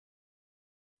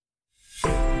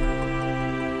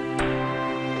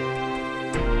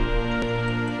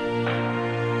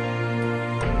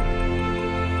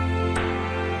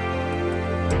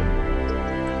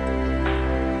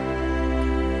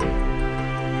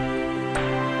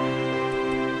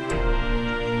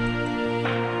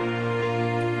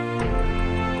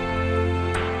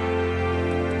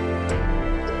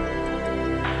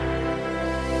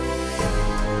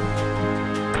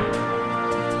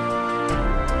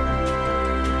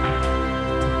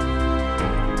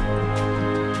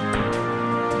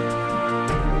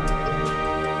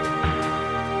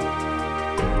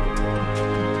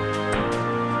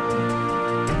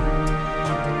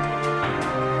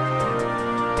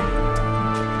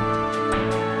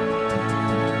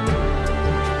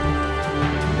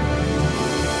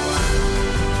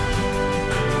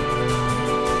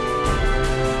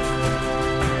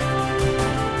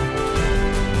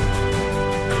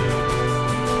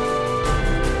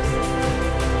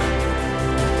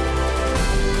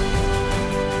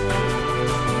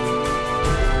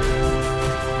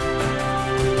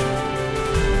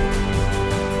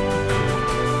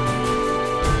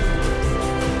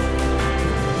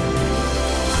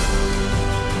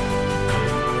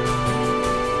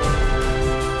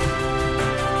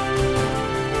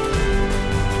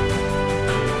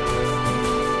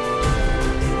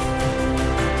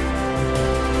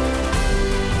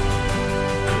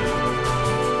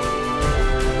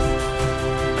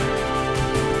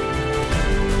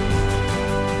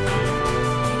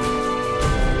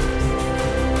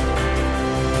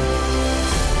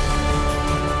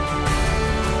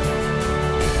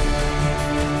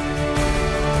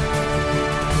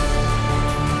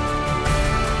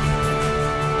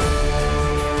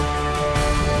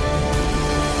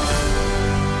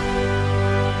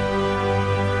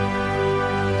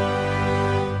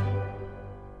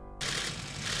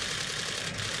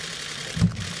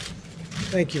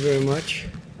Thank you very much.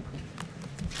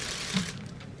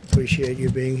 Appreciate you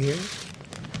being here.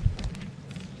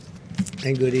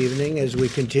 And good evening. As we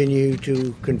continue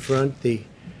to confront the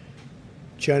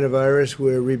China virus,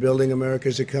 we're rebuilding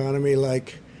America's economy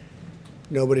like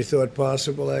nobody thought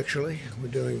possible, actually. We're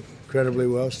doing incredibly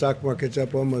well. Stock market's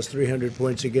up almost 300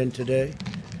 points again today.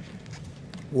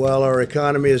 While our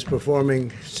economy is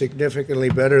performing significantly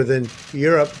better than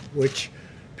Europe, which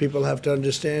people have to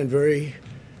understand very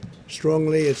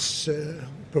strongly, it's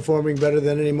performing better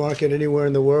than any market anywhere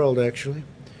in the world, actually.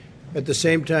 At the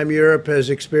same time, Europe has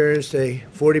experienced a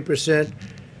 40%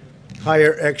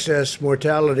 higher excess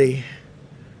mortality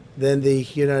than the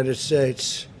United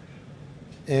States.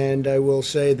 And I will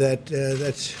say that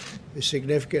that's a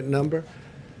significant number.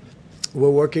 We're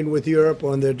working with Europe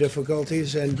on their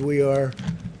difficulties, and we are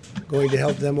going to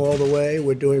help them all the way.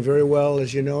 We're doing very well,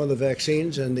 as you know, in the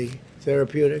vaccines and the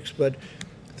therapeutics. But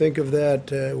think of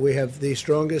that. We have the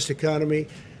strongest economy,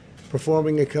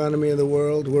 performing economy in the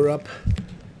world. We're up,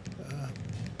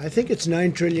 I think it's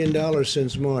 $9 trillion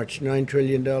since March, $9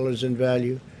 trillion in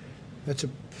value.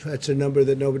 That's a number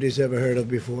that nobody's ever heard of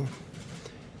before.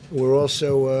 We're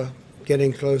also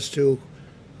getting close to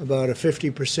about a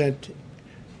 50%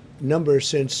 number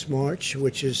since March,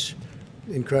 which is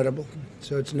incredible.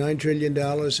 So it's $9 trillion.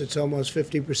 It's almost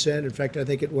 50%. In fact, I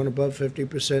think it went above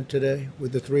 50% today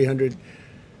with the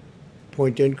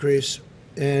 300-point increase.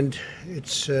 And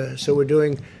it's so we're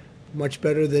doing much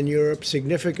better than Europe,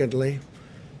 significantly.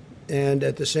 And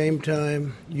at the same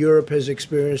time, Europe has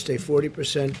experienced a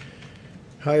 40%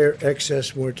 higher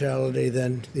excess mortality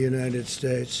than the United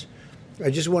States. I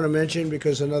just want to mention,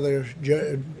 because another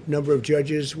number of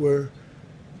judges were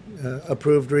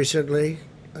approved recently,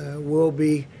 will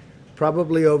be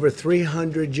probably over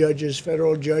 300 judges,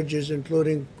 federal judges,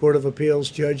 including Court of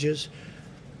Appeals judges,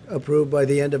 approved by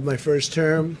the end of my first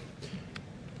term.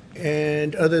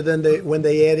 And other than when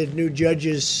they added new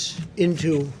judges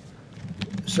into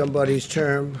somebody's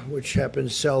term, which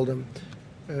happens seldom,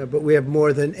 but we have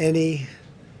more than any.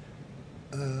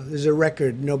 There's a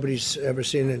record. Nobody's ever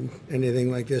seen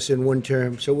anything like this in one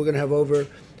term. So we're going to have over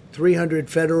 300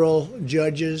 federal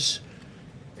judges,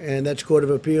 and that's Court of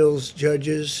Appeals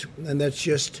judges, and that's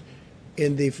just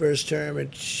in the first term.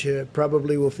 It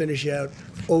probably will finish out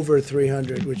over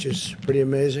 300, which is pretty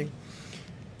amazing.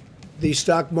 The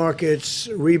stock market's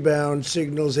rebound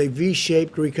signals a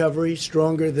V-shaped recovery,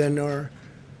 stronger than our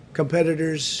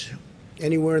competitors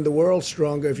anywhere in the world,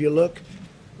 stronger. If you look,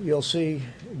 you'll see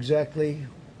exactly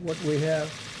what we have.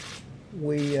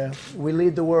 We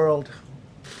lead the world.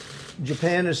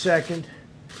 Japan is second,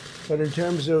 but in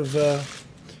terms of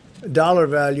dollar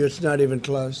value, it's not even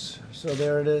close. So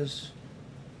there it is.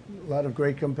 A lot of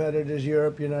great competitors: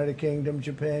 Europe, United Kingdom,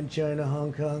 Japan, China,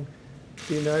 Hong Kong.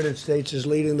 The United States is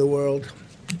leading the world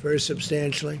very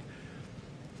substantially.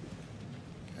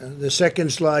 The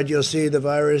second slide, you'll see the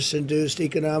virus-induced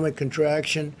economic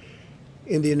contraction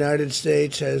in the United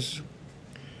States has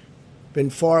been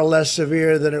far less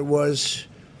severe than it was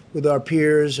with our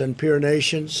peers and peer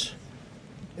nations.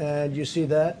 And you see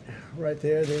that right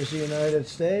there. There's the United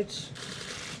States.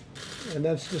 And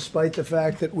that's despite the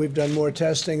fact that we've done more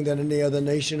testing than any other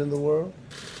nation in the world,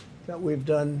 that we've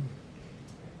done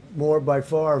more by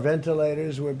far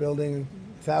ventilators. We're building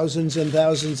thousands and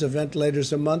thousands of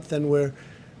ventilators a month, and we're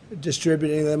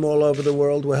distributing them all over the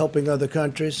world. We're helping other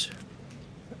countries.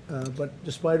 But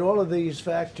despite all of these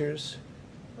factors,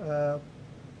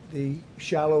 the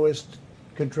shallowest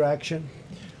contraction,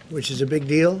 which is a big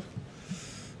deal.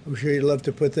 I'm sure you'd love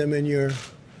to put them in your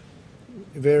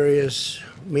various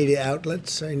media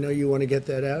outlets. I know you want to get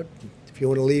that out. If you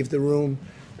want to leave the room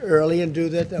early and do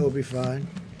that, that would be fine.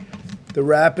 The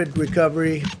rapid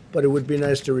recovery, but it would be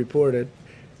nice to report it,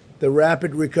 the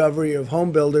rapid recovery of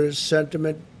home builders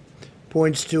sentiment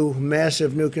points to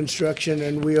massive new construction,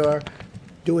 and we are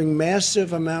doing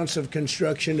massive amounts of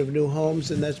construction of new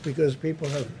homes, and that's because people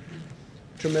have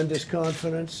tremendous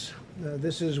confidence.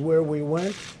 This is where we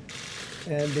went,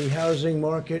 and the housing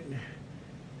market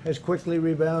has quickly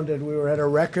rebounded. We were at a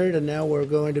record, and now we're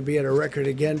going to be at a record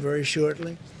again very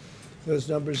shortly. Those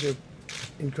numbers are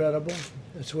incredible.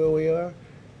 That's where we are.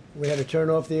 We had to turn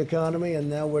off the economy, and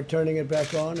now we're turning it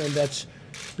back on, and that's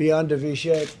beyond a V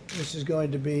shape. This is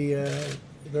going to be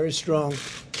very strong.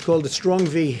 It's called a strong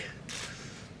V.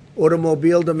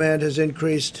 Automobile demand has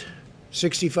increased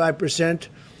 65%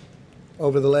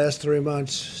 over the last 3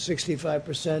 months,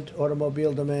 65%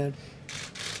 automobile demand.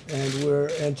 And we're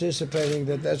anticipating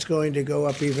that that's going to go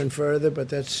up even further, but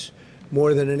that's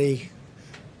more than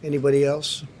anybody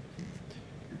else.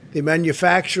 The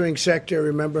manufacturing sector,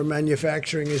 remember,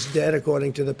 manufacturing is dead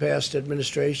according to the past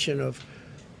administration of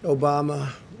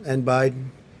Obama and Biden.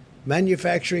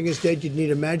 Manufacturing is dead. You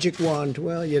need a magic wand.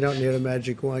 Well, you don't need a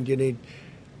magic wand. You need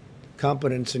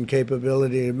competence and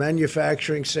capability. The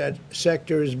manufacturing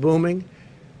sector is booming,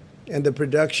 and the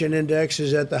production index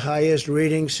is at the highest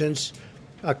reading since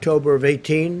October of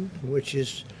 18, which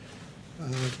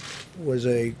was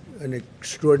an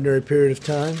extraordinary period of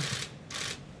time.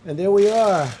 And there we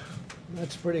are.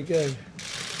 That's pretty good.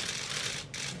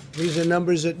 These are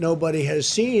numbers that nobody has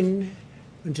seen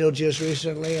until just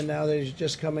recently, and now they're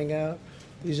just coming out.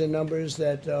 These are numbers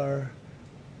that are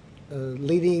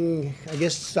leading, I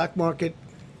guess, stock market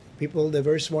people. They're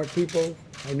very smart people.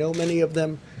 I know many of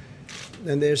them,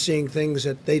 and they're seeing things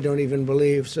that they don't even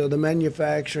believe. So the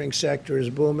manufacturing sector is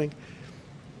booming,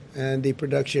 and the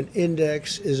production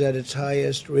index is at its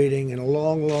highest reading in a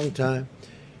long, long time.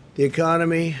 The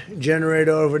economy generated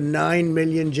over 9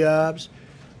 million jobs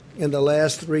in the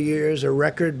last 3 years, a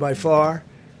record by far,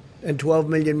 and 12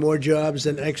 million more jobs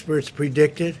than experts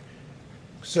predicted.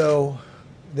 So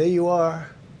there you are.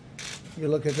 You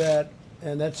look at that,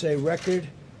 and that's a record,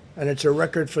 and it's a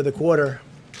record for the quarter.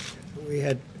 We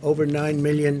had over 9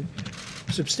 million,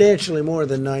 substantially more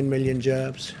than 9 million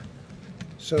jobs.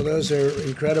 So those are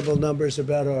incredible numbers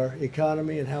about our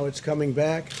economy and how it's coming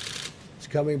back. It's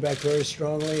coming back very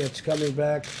strongly. It's coming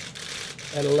back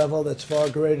at a level that's far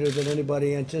greater than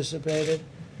anybody anticipated.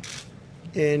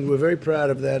 And we're very proud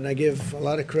of that, and I give a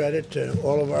lot of credit to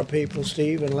all of our people,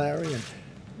 Steve and Larry,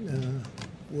 and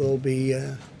we'll be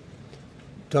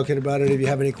talking about it if you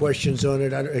have any questions on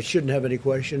it. I shouldn't have any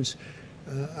questions.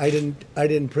 I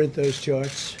didn't print those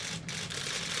charts.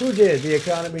 Who did? The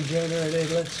economy generated,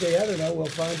 let's see, I don't know, we'll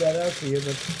find that out for you,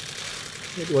 but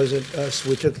it wasn't us.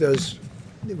 We took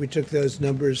those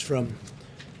numbers from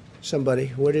somebody.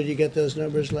 Where did you get those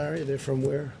numbers, Larry? They're from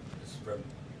where? This is from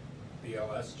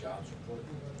BLS Jobs Report.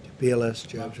 BLS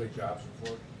Jobs Monthly Report. Jobs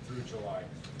Report through July.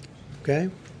 Okay,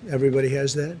 everybody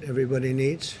has that. Everybody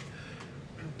needs.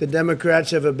 The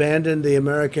Democrats have abandoned the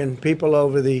American people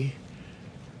over the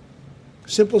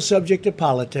simple subject of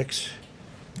politics.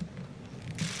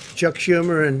 Chuck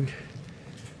Schumer and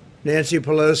Nancy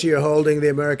Pelosi are holding the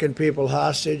American people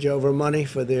hostage over money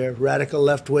for their radical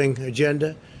left-wing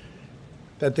agenda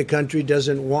that the country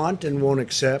doesn't want and won't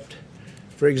accept.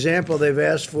 For example, they've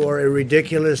asked for a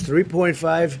ridiculous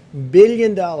 $3.5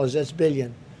 billion, that's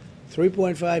billion,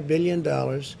 $3.5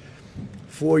 billion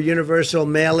for universal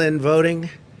mail-in voting,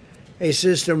 a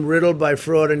system riddled by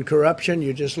fraud and corruption.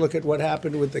 You just look at what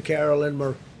happened with the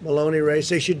Carolyn Maloney race.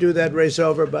 They should do that race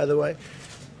over, by the way.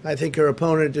 I think her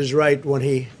opponent is right when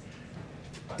he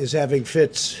is having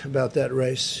fits about that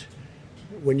race.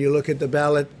 When you look at the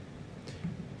ballots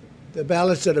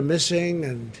that are missing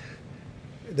and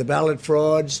the ballot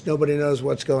frauds, nobody knows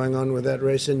what's going on with that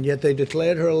race, and yet they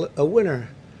declared her a winner.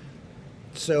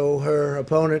 So her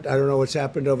opponent, I don't know what's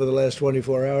happened over the last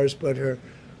 24 hours, but her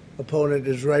opponent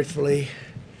is rightfully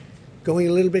going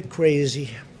a little bit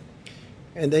crazy.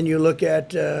 And then you look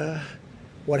at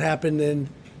what happened in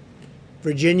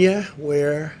Virginia,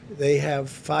 where they have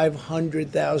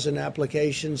 500,000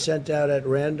 applications sent out at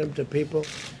random to people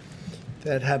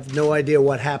that have no idea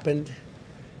what happened,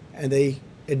 and they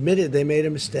admitted they made a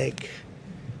mistake.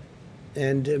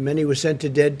 And many were sent to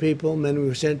dead people, many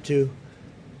were sent to,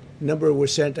 number were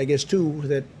sent, I guess two,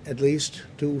 that at least,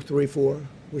 2, 3, 4,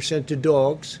 were sent to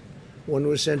dogs. One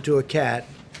was sent to a cat.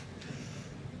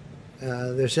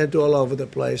 They're sent all over the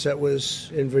place. That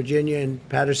was in Virginia and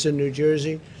Paterson, New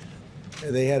Jersey.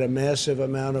 They had a massive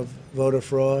amount of voter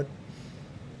fraud,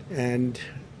 and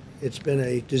it's been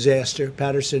a disaster.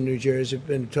 Paterson, New Jersey, has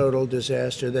been a total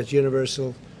disaster. That's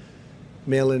universal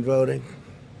mail-in voting.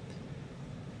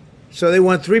 So they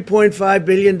want $3.5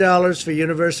 billion for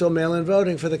universal mail-in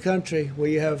voting for the country, where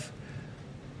you have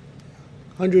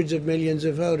hundreds of millions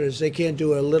of voters. They can't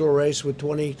do a little race with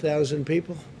 20,000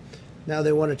 people. Now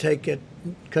they want to take it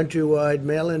countrywide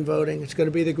mail-in voting. It's going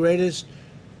to be the greatest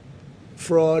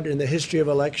fraud in the history of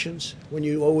elections. When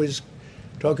you always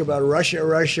talk about Russia,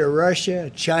 Russia,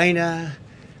 Russia, China,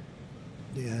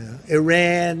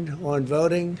 Iran on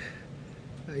voting,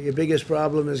 your biggest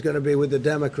problem is going to be with the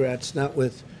Democrats, not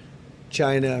with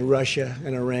China, Russia,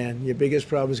 and Iran. Your biggest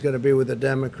problem is going to be with the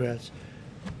Democrats.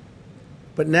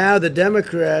 But now the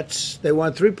Democrats, they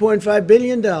want $3.5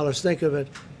 billion, think of it.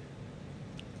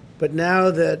 But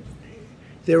now that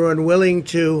they're unwilling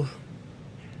to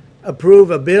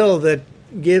approve a bill that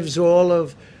gives all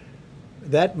of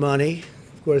that money,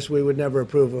 of course, we would never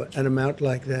approve an amount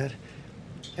like that.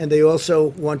 And they also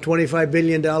want $25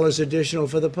 billion additional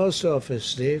for the post office,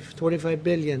 Steve. $25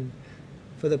 billion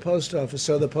for the post office,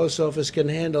 so the post office can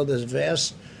handle this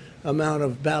vast amount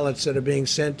of ballots that are being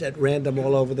sent at random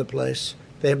all over the place.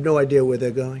 They have no idea where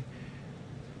they're going.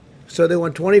 So they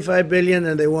want 25 billion,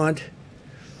 and they want,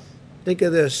 think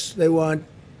of this, they want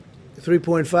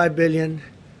 3.5 billion.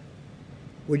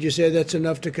 Would you say that's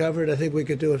enough to cover it? I think we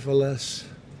could do it for less,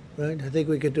 right? I think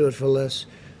we could do it for less.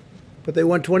 But they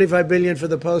want 25 billion for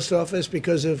the post office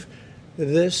because of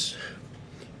this.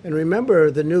 And remember,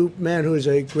 the new man, who's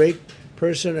a great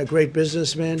person, a great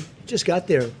businessman, just got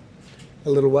there a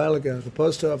little while ago. The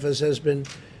post office has been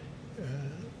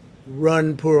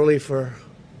run poorly for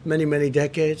many, many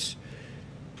decades.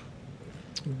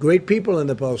 Great people in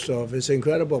the post office,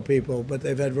 incredible people, but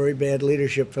they've had very bad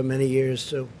leadership for many years,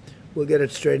 so we'll get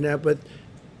it straightened out. But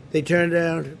they turned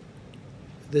down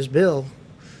this bill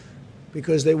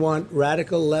because they want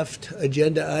radical left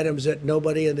agenda items that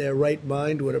nobody in their right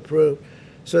mind would approve.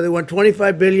 So they want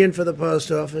 25 billion for the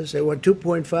post office. They want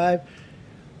 2.5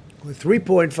 or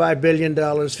 3.5 billion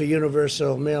dollars for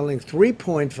universal mailing,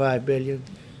 3.5 billion.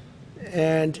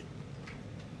 And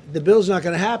the bill's not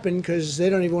going to happen because they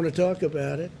don't even want to talk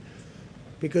about it,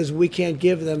 because we can't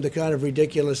give them the kind of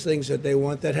ridiculous things that they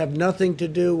want that have nothing to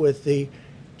do with the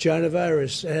China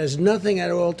virus. It has nothing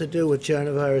at all to do with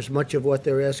China virus, much of what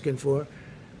they're asking for.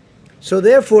 So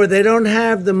therefore, they don't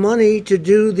have the money to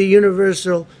do the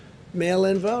universal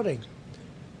mail-in voting.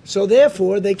 So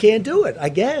therefore, they can't do it, I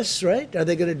guess, right? Are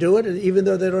they going to do it even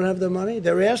though they don't have the money?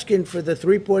 They're asking for the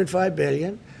 3.5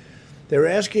 billion. They're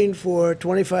asking for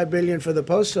 25 billion for the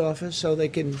post office so they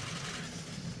can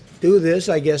do this,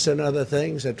 I guess, and other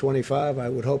things. At 25, I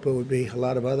would hope it would be a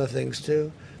lot of other things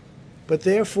too. But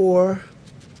therefore,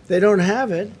 they don't have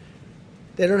it.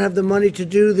 They don't have the money to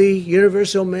do the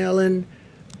universal mail-in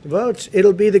votes.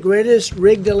 It'll be the greatest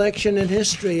rigged election in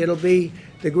history. It'll be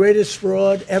the greatest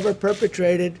fraud ever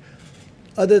perpetrated,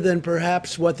 other than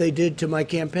perhaps what they did to my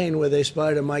campaign, where they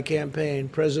spied on my campaign,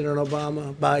 President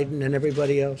Obama, Biden, and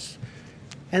everybody else.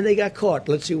 And they got caught.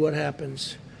 Let's see what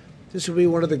happens. This will be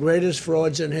one of the greatest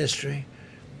frauds in history.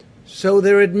 So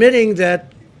they're admitting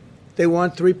that they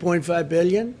want 3.5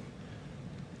 billion,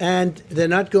 and they're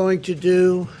not going to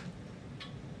do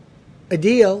a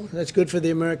deal that's good for the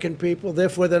American people.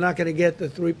 Therefore, they're not going to get the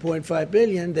 3.5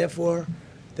 billion. Therefore,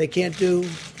 they can't do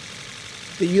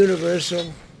the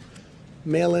universal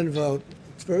mail-in vote.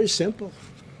 It's very simple.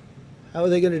 How are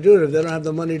they going to do it if they don't have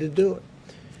the money to do it?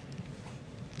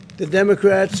 The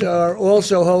Democrats are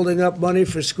also holding up money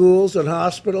for schools and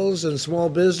hospitals and small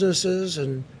businesses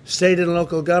and state and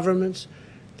local governments.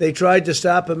 They tried to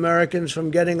stop Americans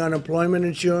from getting unemployment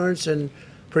insurance and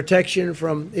protection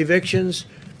from evictions,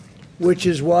 which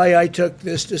is why I took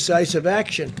this decisive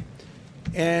action.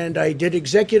 And I did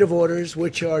executive orders,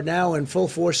 which are now in full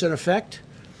force and effect.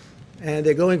 And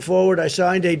they're going forward. I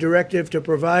signed a directive to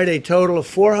provide a total of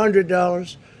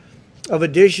 $400 of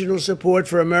additional support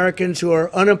for Americans who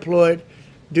are unemployed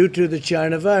due to the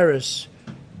China virus.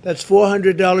 That's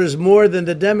 $400 more than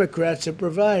the Democrats have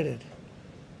provided.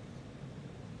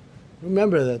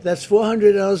 Remember that. That's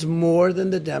 $400 more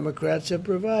than the Democrats have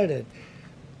provided.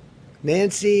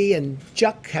 Nancy and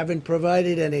Chuck haven't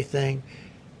provided anything.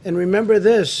 And remember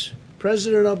this,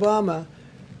 President Obama,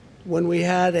 when we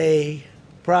had a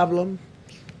problem,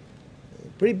 a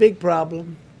pretty big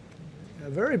problem, a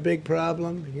very big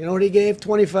problem, you know what he gave?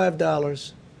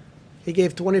 $25. He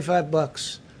gave 25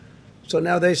 bucks. So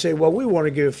now they say, well, we want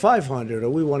to give 500 or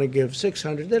we want to give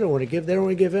 600. They don't want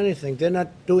to give anything. They're not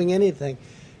doing anything.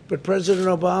 But President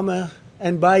Obama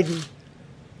and Biden,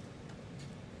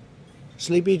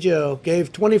 Sleepy Joe,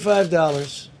 gave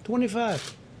 $25.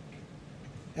 25.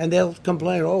 And they'll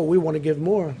complain, oh, we want to give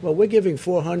more. Well, we're giving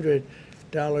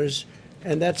 $400,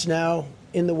 and that's now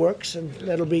in the works, and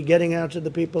that'll be getting out to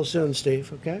the people soon,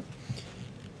 Steve, okay?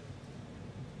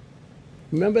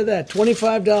 Remember that.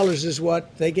 $25 is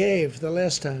what they gave the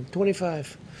last time,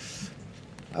 25.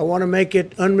 I want to make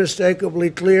it unmistakably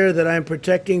clear that I'm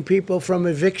protecting people from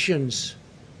evictions.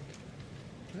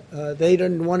 They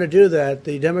didn't want to do that.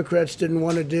 The Democrats didn't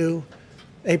want to do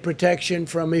a protection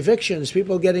from evictions,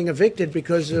 people getting evicted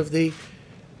because of the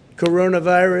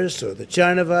coronavirus or the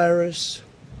China virus,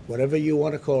 whatever you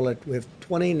want to call it. We have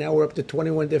 20, now we're up to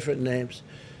 21 different names.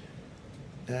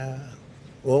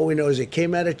 All we know is it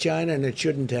came out of China and it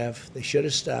shouldn't have. They should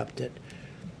have stopped it.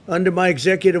 Under my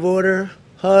executive order,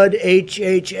 HUD,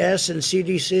 HHS, and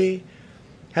CDC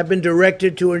have been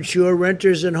directed to ensure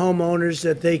renters and homeowners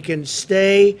that they can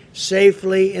stay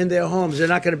safely in their homes. They're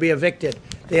not going to be evicted.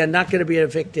 They are not going to be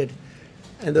evicted.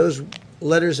 And those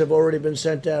letters have already been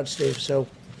sent out, Steve, so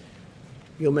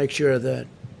you'll make sure of that.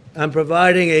 I'm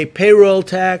providing a payroll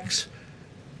tax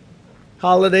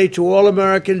holiday to all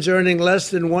Americans earning less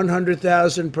than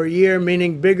 $100,000 per year,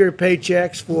 meaning bigger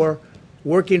paychecks for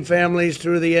working families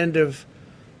through the end of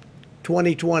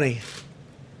 2020.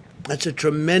 That's a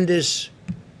tremendous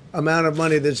amount of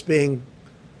money that's being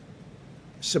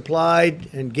supplied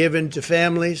and given to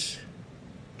families.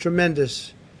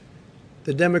 Tremendous.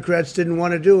 The Democrats didn't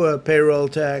want to do a payroll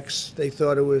tax. They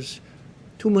thought it was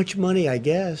too much money, I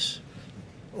guess,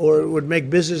 or it would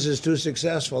make businesses too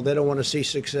successful. They don't want to see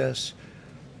success.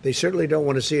 They certainly don't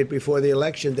want to see it before the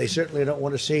election. They certainly don't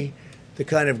want to see the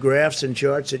kind of graphs and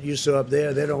charts that you saw up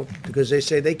there. They don't, because they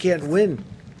say they can't win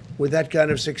with that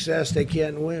kind of success. They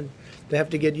can't win. They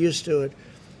have to get used to it.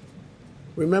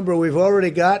 Remember, we've already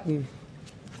gotten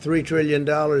 $3 trillion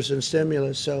in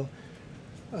stimulus, so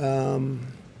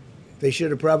they should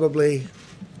have probably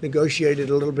negotiated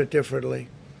a little bit differently.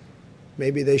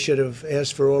 Maybe they should have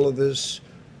asked for all of this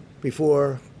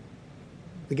before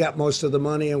we got most of the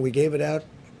money and we gave it out,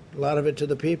 a lot of it to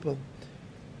the people.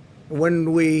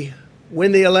 When we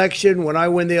win the election, when I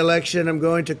win the election, I'm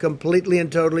going to completely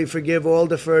and totally forgive all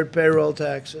deferred payroll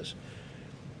taxes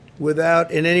without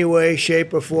in any way,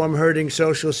 shape, or form hurting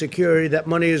Social Security. That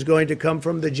money is going to come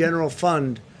from the general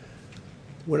fund.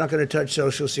 We're not going to touch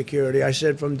Social Security. I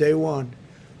said from day one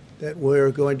that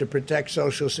we're going to protect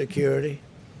Social Security,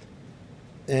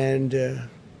 and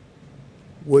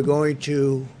we're going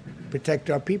to protect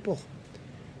our people.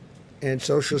 And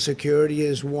Social Security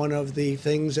is one of the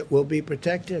things that will be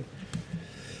protected.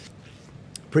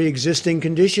 Pre-existing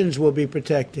conditions will be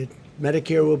protected.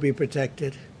 Medicare will be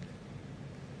protected.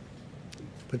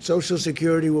 But Social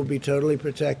Security will be totally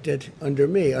protected under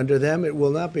me. Under them, it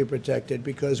will not be protected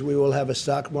because we will have a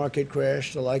stock market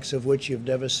crash, the likes of which you've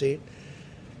never seen.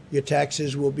 Your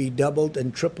taxes will be doubled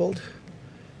and tripled,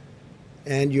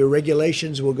 and your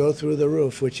regulations will go through the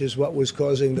roof, which is what was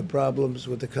causing the problems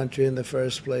with the country in the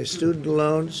first place. Student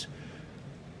loans,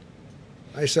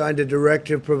 I signed a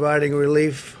directive providing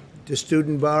relief to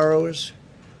student borrowers.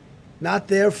 Not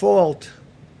their fault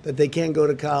that they can't go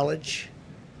to college.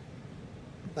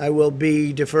 I will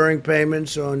be deferring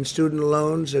payments on student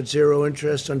loans at zero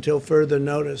interest until further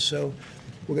notice. So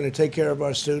we're going to take care of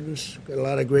our students. We've got a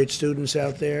lot of great students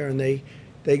out there, and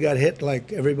they got hit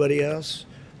like everybody else.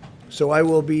 So I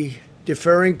will be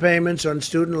deferring payments on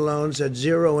student loans at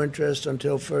zero interest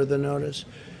until further notice.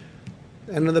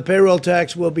 And on the payroll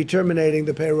tax, we'll be terminating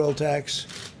the payroll tax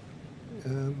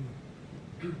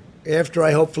after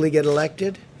I hopefully get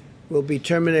elected. We'll be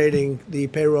terminating the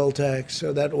payroll tax.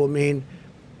 So that will mean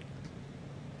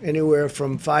anywhere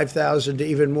from $5,000 to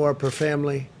even more per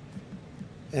family,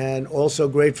 and also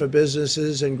great for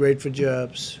businesses and great for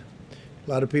jobs. A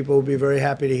lot of people will be very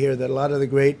happy to hear that. A lot of the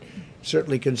great,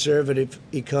 certainly conservative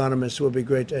economists will be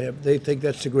great to have. They think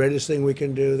that's the greatest thing we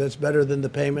can do. That's better than the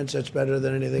payments. That's better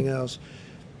than anything else.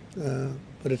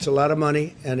 But it's a lot of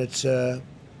money, and it's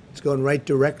going right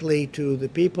directly to the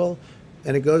people,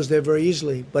 and it goes there very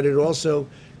easily. But it also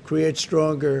creates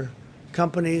stronger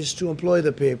companies to employ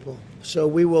the people. So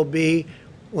we will be,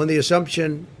 on the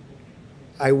assumption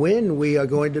I win, we are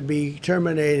going to be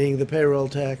terminating the payroll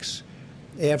tax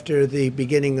after the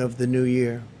beginning of the new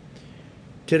year.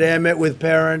 Today I met with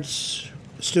parents,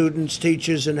 students,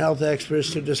 teachers, and health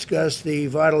experts to discuss the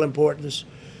vital importance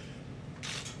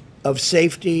of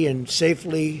safety and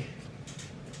safely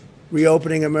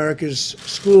reopening America's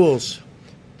schools.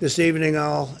 This evening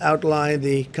I'll outline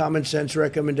the common sense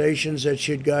recommendations that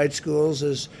should guide schools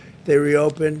as they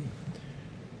reopen.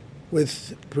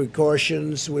 With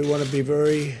precautions, we want to be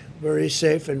very, very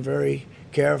safe and very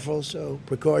careful, so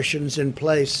precautions in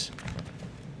place.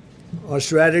 Our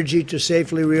strategy to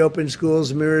safely reopen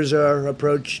schools mirrors our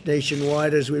approach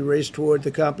nationwide as we race toward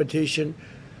the competition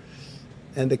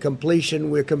and the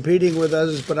completion. We're competing with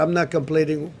others, but I'm not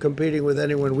competing with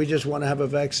anyone. We just want to have a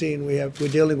vaccine. We're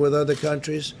dealing with other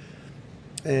countries,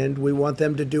 and we want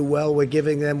them to do well. We're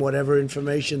giving them whatever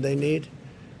information they need.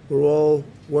 We're all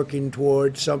working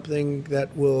toward something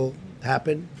that will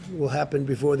happen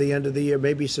before the end of the year,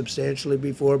 maybe substantially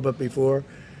before, but before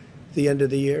the end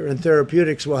of the year. And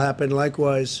therapeutics will happen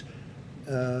likewise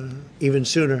even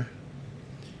sooner.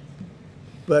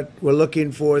 But we're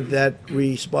looking for that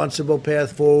responsible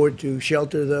path forward to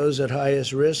shelter those at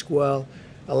highest risk while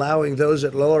allowing those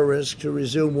at lower risk to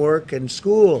resume work and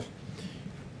school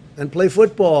and play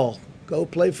football. Go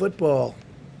play football.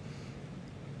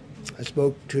 I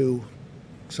spoke to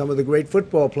some of the great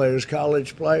football players,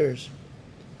 college players,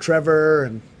 Trevor,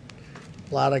 and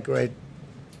a lot of great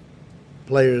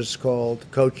players called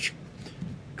Coach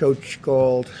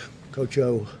called Coach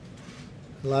O.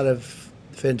 A lot of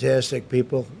fantastic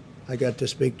people I got to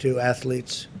speak to,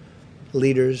 athletes,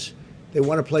 leaders, They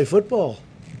want to play football.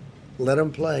 Let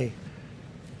them play.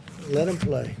 Let them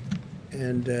play.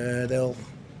 And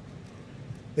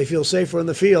they feel safer on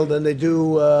the field than they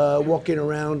do walking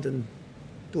around and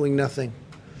doing nothing.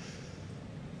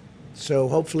 So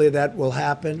hopefully that will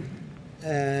happen.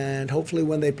 And hopefully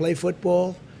when they play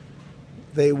football,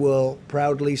 they will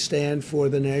proudly stand for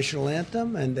the national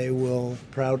anthem, and they will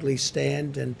proudly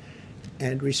stand and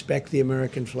respect the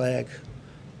American flag.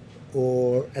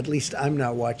 Or at least I'm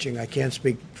not watching. I can't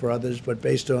speak for others, but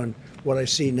based on what I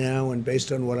see now and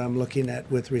based on what I'm looking at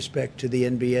with respect to the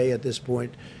NBA at this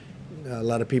point, a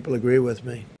lot of people agree with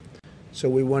me. So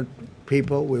we want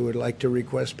people, we would like to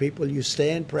request people, you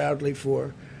stand proudly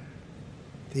for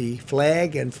the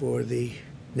flag and for the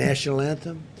national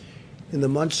anthem. In the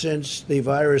months since the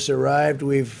virus arrived,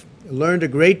 we've learned a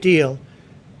great deal.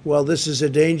 While this is a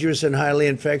dangerous and highly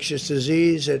infectious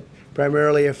disease, it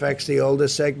primarily affects the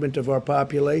oldest segment of our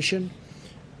population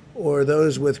or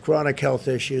those with chronic health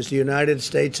issues. The United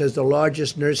States has the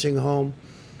largest nursing home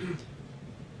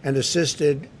and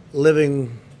assisted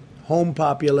living home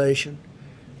population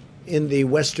in the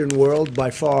Western world by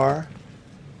far.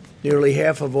 Nearly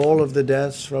half of all of the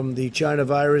deaths from the China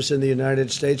virus in the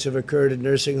United States have occurred in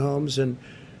nursing homes and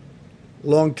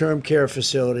long-term care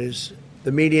facilities.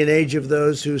 The median age of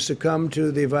those who succumbed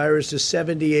to the virus is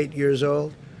 78 years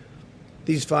old.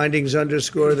 These findings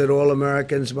underscore that all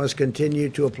Americans must continue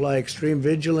to apply extreme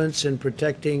vigilance in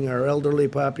protecting our elderly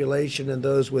population and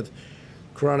those with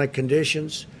chronic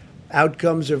conditions.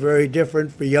 Outcomes are very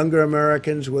different for younger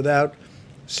Americans without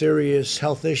serious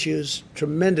health issues,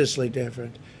 tremendously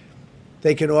different.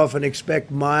 They can often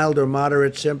expect mild or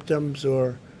moderate symptoms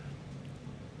or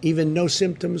even no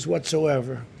symptoms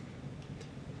whatsoever.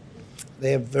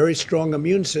 They have very strong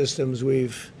immune systems.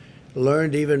 We've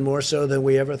learned even more so than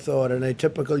we ever thought. In a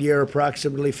typical year,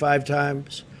 approximately 5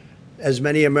 times as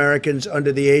many Americans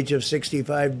under the age of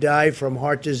 65 die from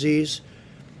heart disease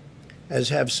as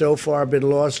have so far been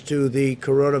lost to the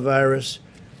coronavirus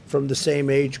from the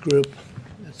same age group.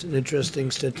 That's an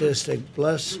interesting statistic.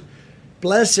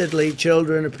 Blessedly,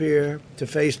 children appear to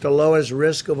face the lowest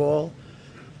risk of all.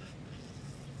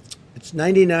 It's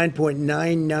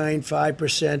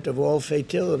 99.995% of all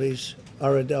fatalities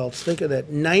are adults. Think of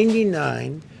that,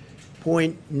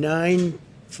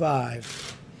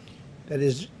 99.95. That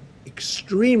is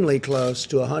extremely close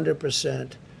to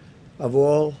 100% of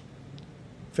all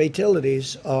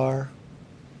fatalities are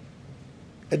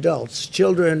adults.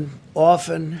 Children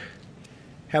often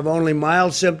have only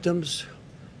mild symptoms,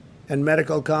 and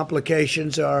medical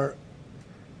complications are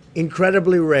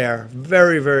incredibly rare,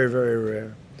 very, very, very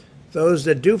rare. Those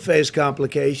that do face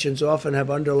complications often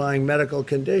have underlying medical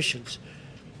conditions.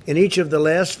 In each of the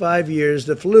last 5 years,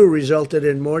 the flu resulted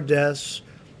in more deaths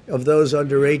of those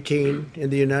under 18 in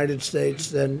the United States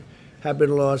than have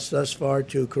been lost thus far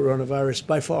to coronavirus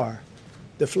by far.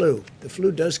 The flu. The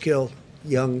flu does kill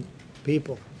young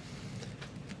people.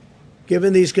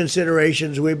 Given these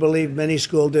considerations, we believe many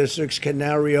school districts can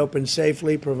now reopen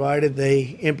safely, provided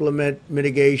they implement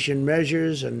mitigation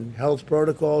measures and health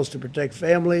protocols to protect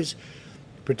families,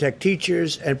 protect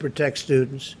teachers, and protect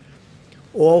students.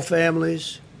 All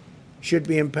families should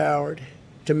be empowered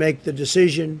to make the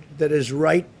decision that is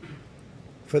right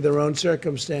for their own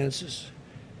circumstances.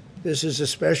 This is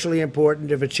especially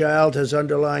important if a child has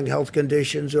underlying health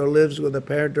conditions or lives with a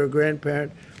parent or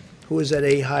grandparent who is at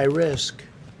a high risk.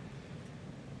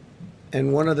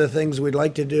 And one of the things we'd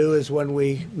like to do is when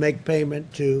we make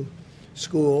payment to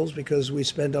schools, because we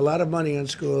spend a lot of money on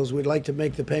schools, we'd like to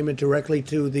make the payment directly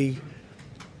to the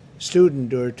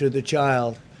student or to the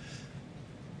child.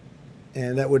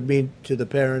 And that would mean to the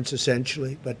parents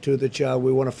essentially, but to the child.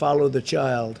 We want to follow the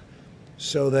child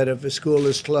so that if a school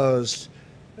is closed,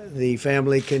 the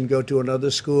family can go to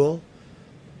another school,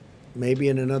 maybe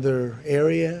in another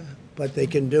area, but they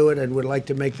can do it, and would like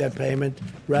to make that payment.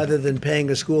 Rather than paying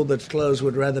a school that's closed,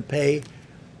 would rather pay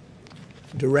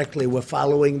directly. We're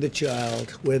following the child,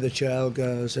 where the child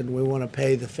goes, and we want to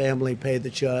pay the family, pay the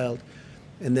child,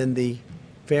 and then the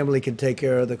family can take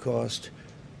care of the cost.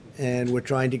 And we're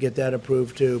trying to get that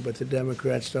approved too, but the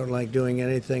Democrats don't like doing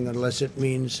anything unless it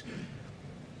means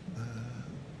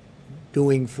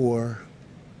doing for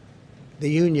the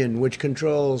union, which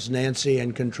controls Nancy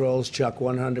and controls Chuck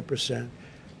 100%.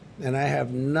 And I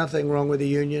have nothing wrong with the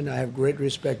union. I have great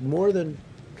respect.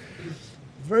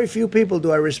 Very few people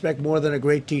do I respect more than a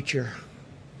great teacher.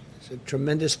 It's a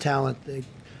tremendous talent.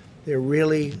 They're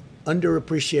really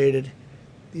underappreciated.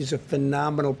 These are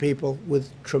phenomenal people with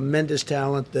tremendous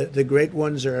talent. The great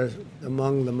ones are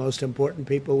among the most important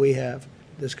people we have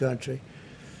in this country.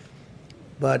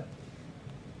 But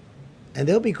And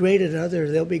they'll be great at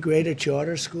they'll be great at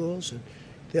charter schools, and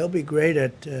they'll be great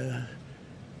at,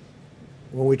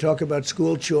 when we talk about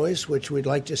school choice, which we'd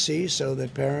like to see so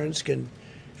that parents can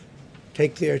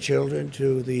take their children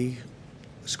to the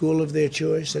school of their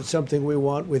choice. That's something we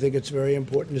want. We think it's very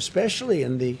important, especially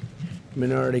in the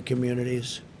minority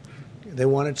communities. They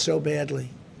want it so badly.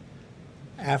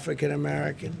 African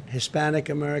American, Hispanic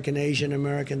American, Asian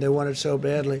American, they want it so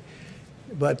badly.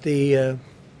 But the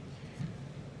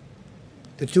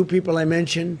two people I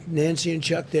mentioned, Nancy and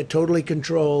Chuck, they're totally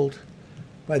controlled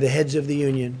by the heads of the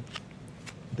union.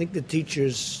 I think the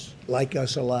teachers like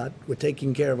us a lot. We're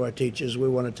taking care of our teachers. We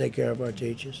want to take care of our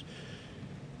teachers.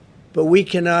 But we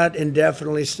cannot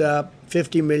indefinitely stop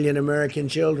 50 million American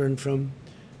children from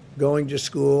going to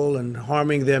school and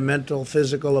harming their mental,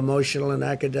 physical, emotional, and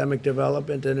academic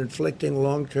development and inflicting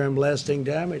long-term lasting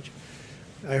damage.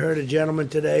 I heard a gentleman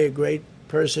today, a great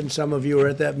person, some of you were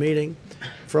at that meeting,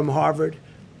 from Harvard,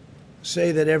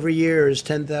 say that every year is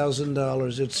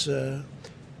 $10,000. It's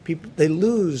people, they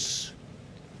lose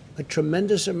a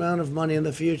tremendous amount of money in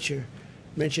the future.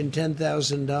 Mentioned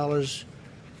 $10,000.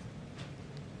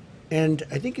 And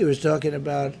I think he was talking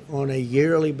about on a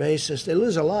yearly basis, they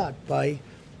lose a lot by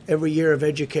every year of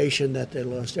education that they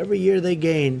lost. Every year they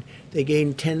gain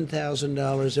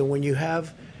 $10,000. And when you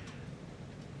have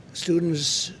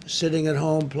students sitting at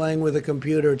home playing with a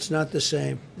computer, it's not the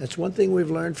same. That's one thing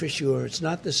we've learned for sure. It's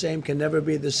not the same, can never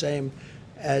be the same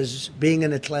as being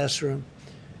in a classroom.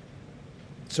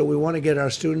 So we want to get our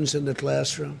students in the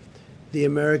classroom. The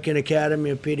American Academy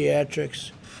of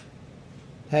Pediatrics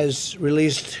has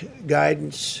released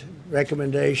guidance,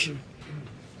 recommendation,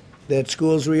 that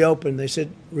schools reopen. They said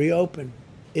reopen.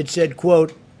 It said,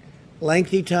 quote,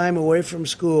 lengthy time away from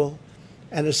school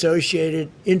and associated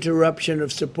interruption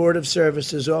of supportive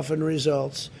services often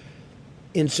results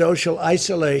in social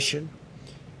isolation,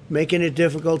 making it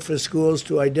difficult for schools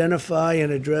to identify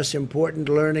and address important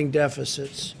learning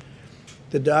deficits.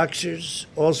 The doctors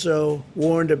also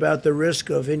warned about the risk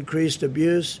of increased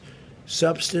abuse,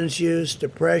 substance use,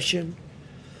 depression,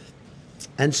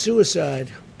 and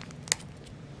suicide.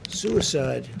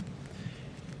 Suicide.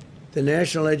 The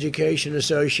National Education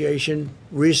Association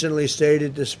recently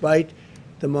stated, despite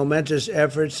the momentous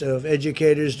efforts of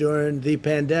educators during the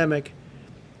pandemic,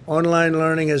 online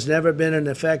learning has never been an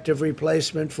effective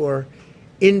replacement for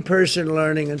in-person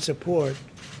learning and support.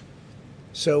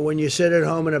 So when you sit at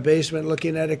home in a basement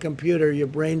looking at a computer, your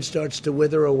brain starts to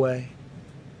wither away.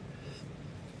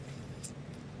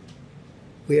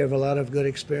 We have a lot of good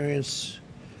experience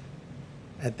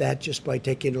at that just by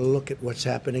taking a look at what's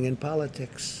happening in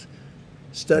politics.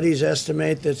 Studies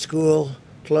estimate that school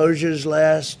closures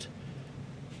last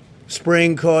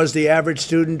spring caused the average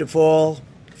student to fall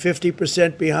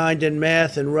 50% behind in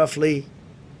math and roughly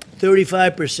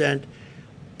 35%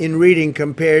 in reading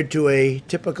compared to a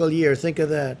typical year. Think of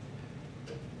that.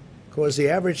 Caused the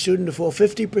average student to fall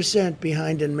 50%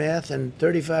 behind in math and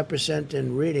 35%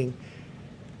 in reading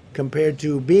compared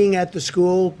to being at the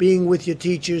school, being with your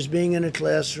teachers, being in a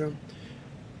classroom.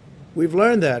 We've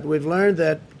learned that. We've learned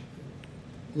that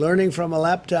learning from a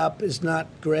laptop is not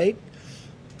great.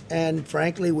 And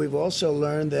frankly, we've also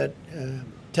learned that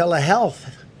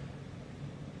telehealth,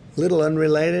 little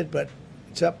unrelated, but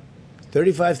it's up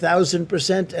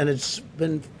 35,000%, and it's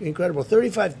been incredible.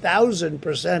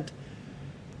 35,000%.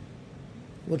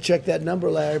 We'll check that number,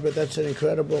 Larry, but that's an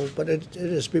incredible, but it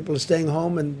is. People are staying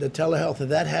home, and the telehealth,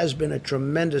 that has been a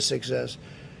tremendous success.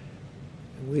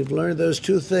 We've learned those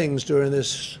two things during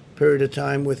this period of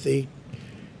time with the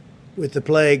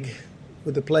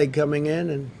plague coming in,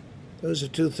 and those are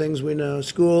two things we know.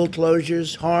 School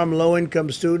closures harm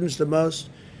low-income students the most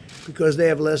because they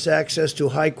have less access to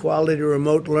high-quality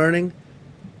remote learning.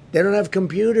 They don't have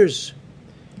computers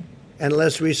and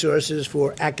less resources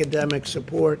for academic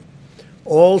support.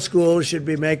 All schools should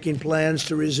be making plans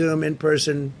to resume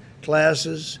in-person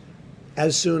classes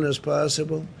as soon as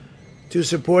possible. To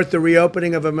support the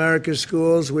reopening of America's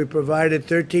schools, we provided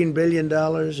 $13 billion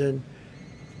in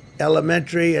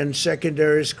elementary and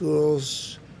secondary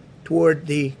schools toward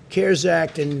the CARES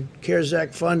Act and CARES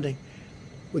Act funding.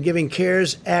 We're giving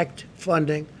CARES Act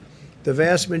funding, the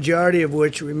vast majority of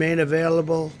which remain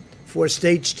available for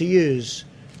states to use.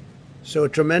 So a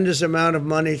tremendous amount of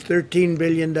money, $13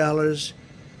 billion.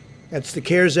 That's the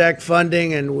CARES Act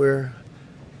funding, and we're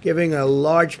giving a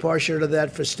large portion of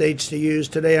that for states to use.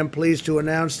 Today I'm pleased to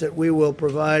announce that we will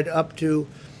provide up to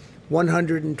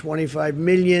 125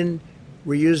 million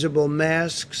reusable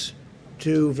masks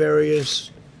to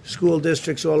various school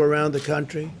districts all around the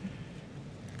country.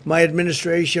 My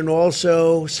administration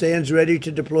also stands ready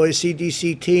to deploy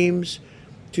CDC teams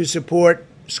to support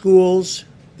schools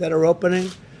that are opening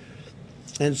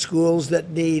and schools that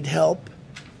need help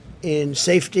in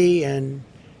safety and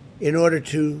in order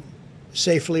to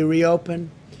safely reopen.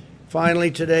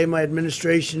 Finally, today, my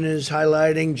administration is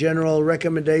highlighting general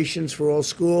recommendations for all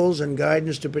schools and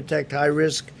guidance to protect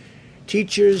high-risk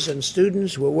teachers and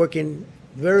students. We're working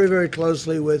very, very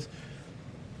closely with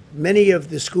many of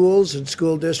the schools and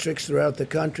school districts throughout the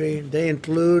country. They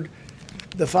include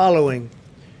the following: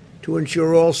 to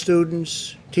ensure all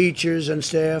students, teachers, and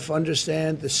staff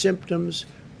understand the symptoms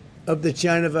of the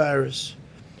China virus,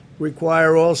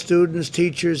 require all students,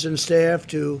 teachers, and staff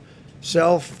to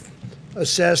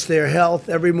self-assess their health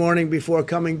every morning before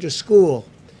coming to school,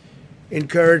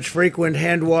 encourage frequent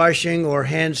hand washing or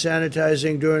hand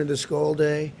sanitizing during the school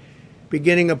day,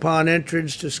 beginning upon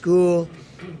entrance to school,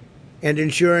 and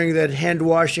ensuring that hand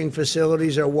washing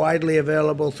facilities are widely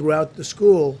available throughout the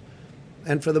school.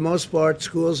 And for the most part,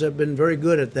 schools have been very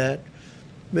good at that.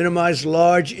 Minimize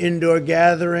large indoor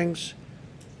gatherings,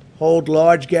 hold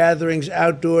large gatherings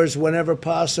outdoors whenever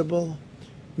possible,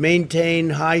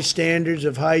 maintain high standards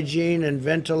of hygiene and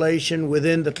ventilation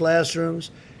within the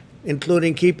classrooms,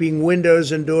 including keeping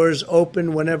windows and doors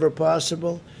open whenever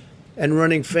possible, and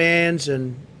running fans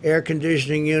and air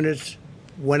conditioning units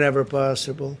whenever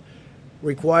possible.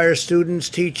 Require students,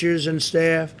 teachers, and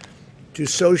staff to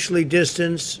socially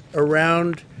distance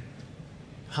around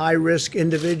high-risk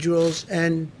individuals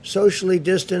and socially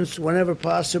distance whenever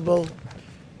possible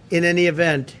in any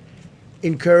event.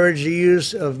 Encourage the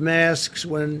use of masks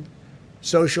when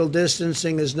social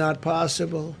distancing is not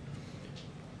possible.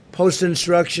 Post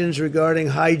instructions regarding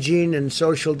hygiene and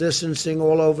social distancing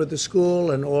all over the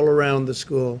school and all around the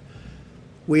school.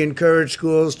 We encourage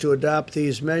schools to adopt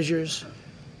these measures.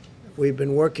 We've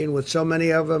been working with so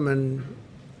many of them, and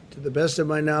to the best of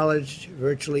my knowledge,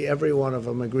 virtually every one of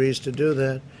them agrees to do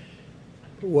that.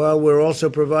 While we're also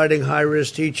providing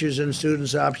high-risk teachers and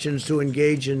students options to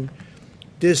engage in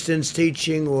distance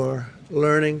teaching or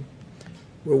learning,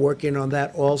 we're working on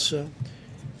that also.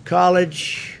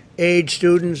 College-age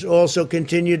students also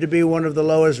continue to be one of the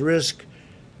lowest risk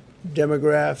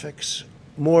demographics.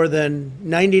 More than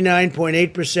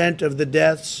 99.8% of the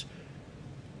deaths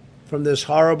from this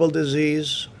horrible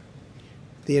disease,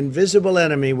 the invisible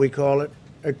enemy, we call it,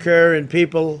 occur in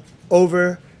people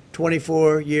over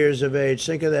 24 years of age.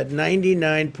 Think of that,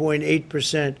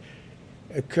 99.8%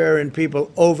 occur in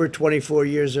people over 24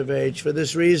 years of age. For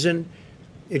this reason,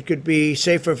 it could be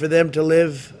safer for them to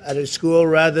live at a school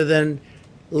rather than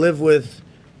live with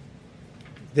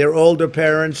their older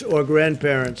parents or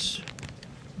grandparents.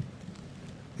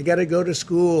 We got to go to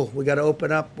school. We got to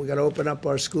open up. We got to open up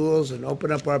our schools and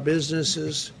open up our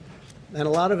businesses. And a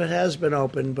lot of it has been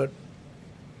open, but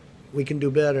we can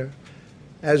do better.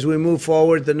 As we move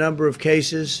forward, the number of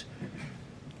cases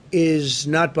is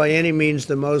not by any means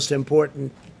the most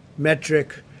important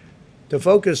metric to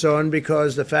focus on,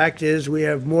 because the fact is we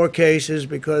have more cases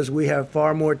because we have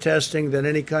far more testing than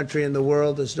any country in the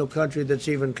world. There's no country that's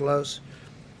even close.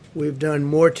 We've done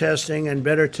more testing and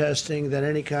better testing than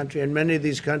any country, and many of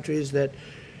these countries that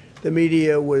the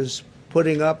media was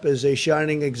putting up as a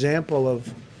shining example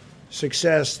of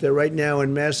success, they're right now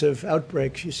in massive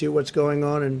outbreaks. You see what's going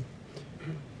on in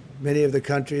many of the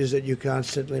countries that you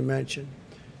constantly mention.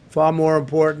 Far more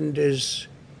important is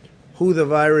who the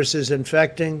virus is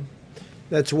infecting.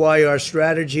 That's why our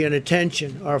strategy and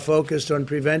attention are focused on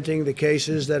preventing the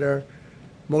cases that are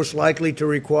most likely to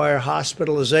require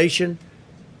hospitalization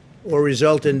or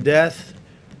result in death,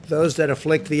 those that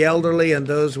afflict the elderly and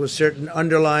those with certain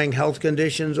underlying health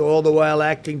conditions, all the while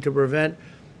acting to prevent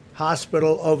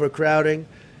hospital overcrowding.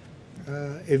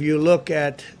 If you look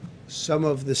at some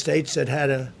of the states that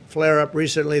had a flare-up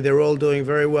recently, they're all doing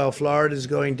very well. Florida is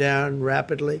going down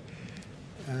rapidly.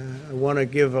 I want to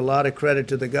give a lot of credit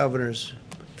to the governors.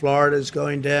 Florida is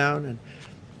going down,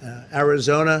 and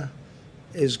Arizona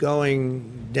is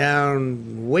going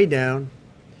down, way down.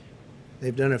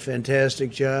 They've done a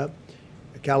fantastic job.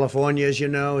 California, as you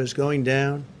know, is going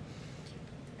down.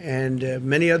 And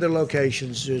many other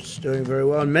locations, it's doing very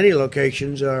well. And many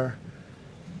locations are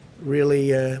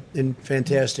really in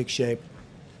fantastic shape,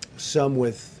 some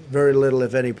with very little,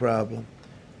 if any, problem.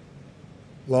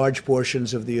 Large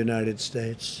portions of the United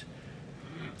States.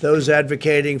 Those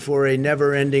advocating for a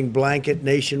never-ending blanket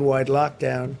nationwide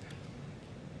lockdown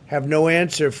have no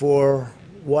answer for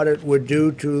what it would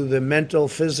do to the mental,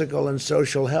 physical, and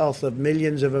social health of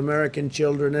millions of American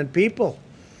children and people.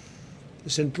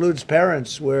 This includes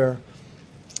parents where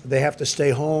they have to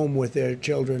stay home with their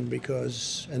children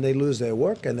and they lose their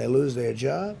work and they lose their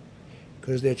job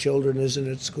because their children isn't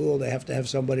at school. They have to have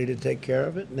somebody to take care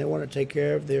of it, and they want to take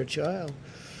care of their child.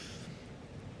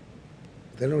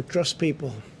 They don't trust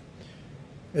people.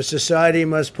 A society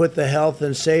must put the health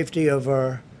and safety of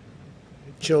our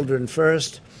children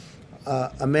first.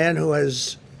 A man who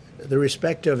has the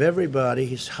respect of everybody,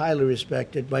 he's highly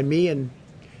respected by me and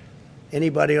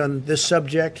anybody on this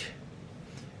subject.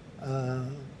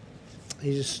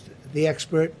 He's the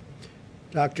expert.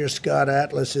 Dr. Scott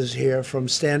Atlas is here from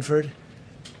Stanford,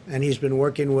 and he's been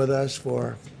working with us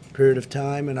for a period of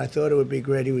time, and I thought it would be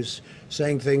great. He was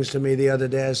saying things to me the other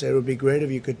day. I said it would be great if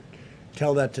you could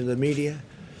tell that to the media.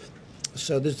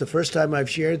 So this is the first time I've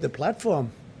shared the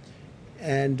platform,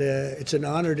 and it's an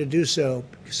honor to do so.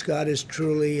 Scott is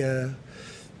truly,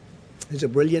 he's a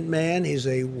brilliant man, he's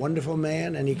a wonderful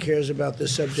man, and he cares about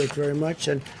this subject very much.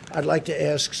 And I'd like to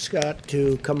ask Scott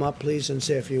to come up, please, and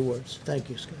say a few words. Thank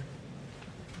you, Scott.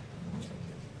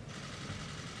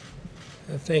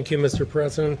 Thank you, Mr.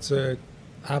 President. It's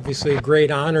obviously a great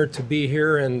honor to be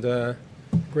here and a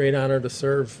great honor to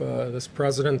serve this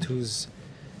president who's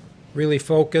really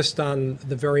focused on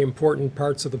the very important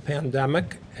parts of the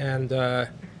pandemic. And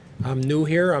I'm new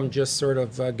here. I'm just sort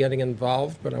of getting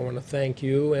involved, but I want to thank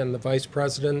you and the Vice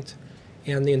President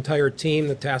and the entire team,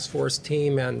 the task force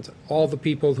team, and all the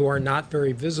people who are not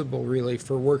very visible, really,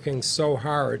 for working so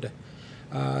hard.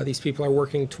 These people are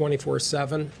working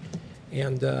 24/7.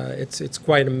 And it's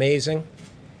quite amazing.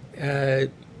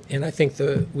 And I think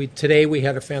today we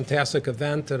had a fantastic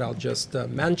event that I'll just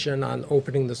mention on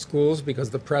opening the schools, because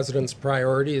the president's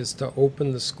priority is to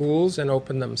open the schools and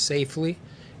open them safely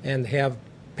and have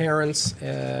parents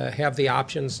have the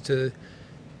options to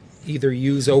either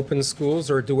use open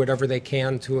schools or do whatever they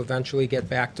can to eventually get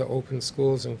back to open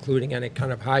schools, including any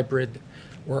kind of hybrid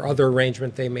or other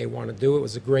arrangement they may want to do. It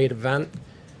was a great event.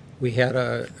 We had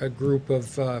a group of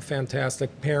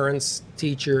fantastic parents,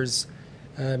 teachers,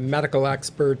 medical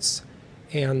experts,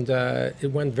 and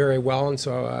it went very well. And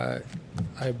so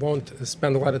I won't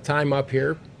spend a lot of time up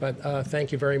here, but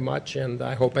thank you very much, and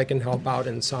I hope I can help out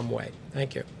in some way.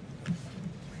 Thank you.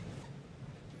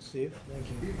 Steve, thank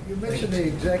you. You mentioned the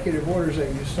executive orders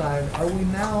that you signed. Are we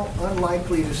now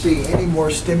unlikely to see any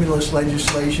more stimulus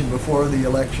legislation before the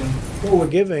election? Well, we're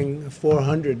giving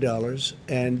 $400,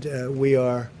 and we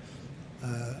are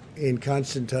in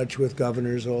constant touch with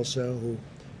governors also, who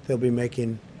they'll be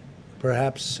making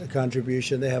perhaps a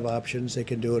contribution. They have options. They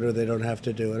can do it or they don't have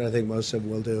to do it. I think most of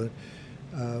them will do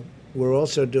it. We're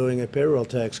also doing a payroll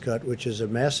tax cut, which is a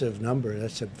massive number.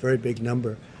 That's a very big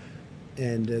number.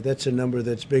 And that's a number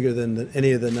that's bigger than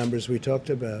any of the numbers we talked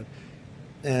about.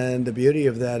 And the beauty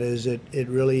of that is it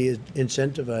really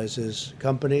incentivizes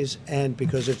companies, and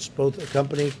because it's both a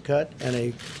company cut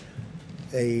and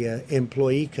a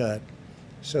employee cut.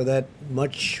 So that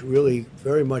really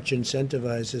very much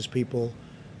incentivizes people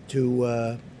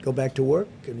to go back to work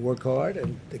and work hard,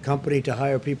 and the company to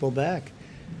hire people back.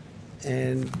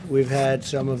 And we've had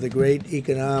some of the great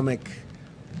economic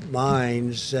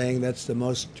minds saying that's the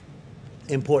most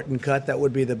important cut. That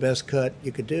would be the best cut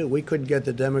you could do. We couldn't get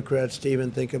the Democrats to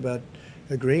even think about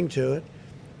agreeing to it.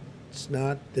 It's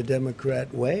not the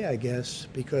Democrat way, I guess,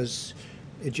 because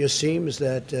it just seems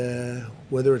that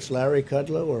whether it's Larry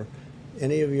Kudlow or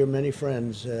any of your many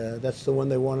friends, that's the one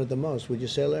they wanted the most. Would you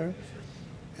say, Larry?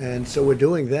 And so we're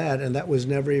doing that, and that was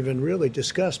never even really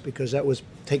discussed because that was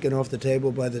taken off the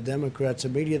table by the Democrats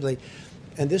immediately.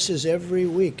 And this is every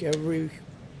week. Every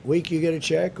week you get a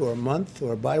check, or a month,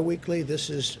 or biweekly. This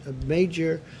is a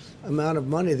major amount of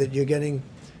money that you're getting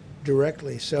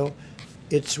directly. So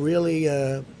it's really,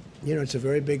 it's a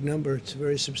very big number. It's a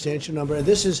very substantial number. And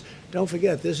this is, don't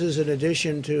forget, this is in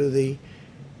addition to the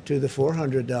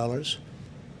 $400.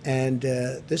 And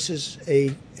this is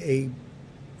a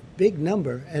big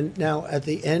number. And now at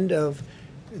the end of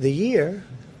the year,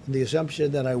 the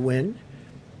assumption that I win,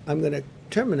 I'm going to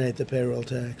terminate the payroll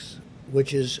tax,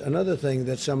 which is another thing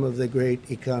that some of the great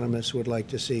economists would like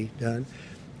to see done.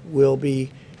 We'll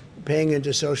be paying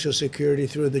into Social Security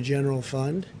through the general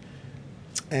fund,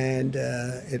 and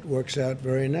it works out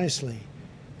very nicely.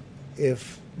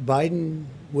 If Biden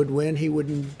would win, he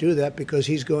wouldn't do that because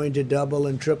he's going to double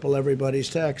and triple everybody's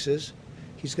taxes.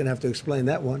 He's going to have to explain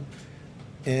that one.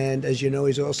 And as you know,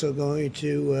 he's also going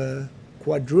to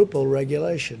quadruple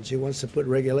regulations. He wants to put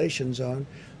regulations on.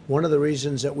 One of the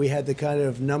reasons that we had the kind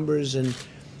of numbers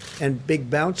and big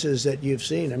bounces that you've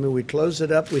seen. I mean, we closed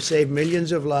it up, we saved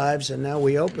millions of lives, and now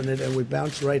we open it and we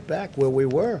bounce right back where we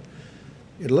were.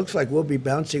 It looks like we'll be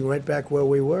bouncing right back where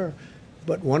we were.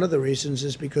 But one of the reasons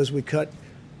is because we cut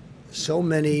so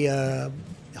many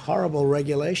horrible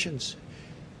regulations.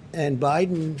 And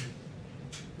Biden,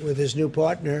 with his new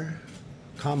partner,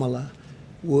 Kamala,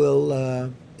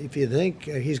 will if you think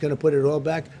he's going to put it all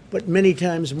back, but many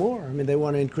times more. I mean, they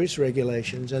want to increase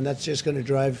regulations, and that's just going to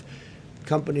drive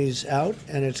companies out,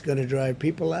 and it's going to drive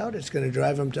people out. It's going to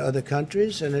drive them to other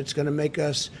countries, and it's going to make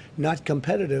us not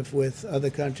competitive with other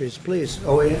countries. Please,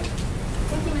 Oya.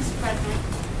 Thank you, Mr. President.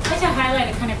 I'd like to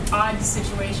highlight a kind of odd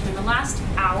situation. In the last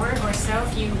hour or so,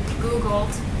 if you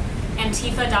Googled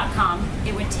Antifa.com,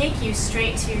 it would take you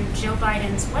straight to Joe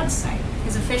Biden's website,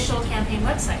 his official campaign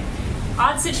website.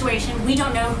 Odd situation. We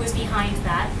don't know who's behind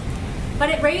that. But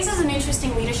it raises an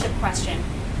interesting leadership question.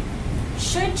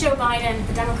 Should Joe Biden,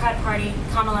 the Democratic Party,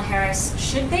 Kamala Harris,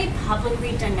 should they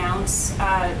publicly denounce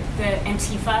the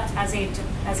Antifa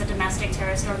as a domestic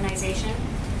terrorist organization?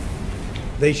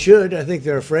 They should. I think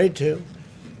they're afraid to.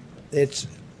 It's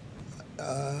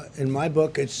in my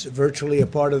book, it's virtually a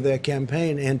part of their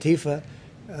campaign, Antifa.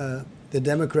 The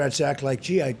Democrats act like,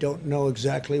 gee, I don't know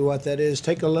exactly what that is.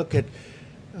 Take a look at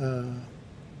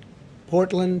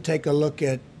Portland. Take a look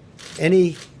at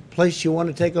any place you want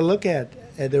to take a look at.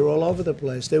 They're all over the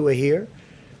place. They were here.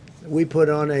 We put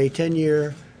on a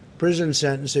 10-year prison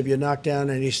sentence if you knock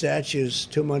down any statues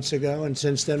 2 months ago, and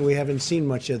since then we haven't seen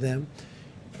much of them.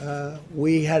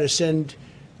 We had to send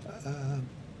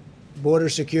border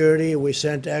security. We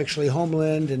sent actually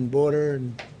Homeland and border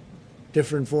and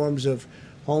different forms of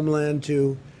Homeland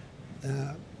to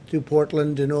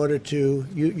Portland in order to,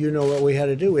 you know what we had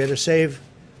to do. We had to save.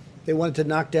 They wanted to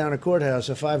knock down a courthouse,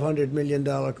 a $500 million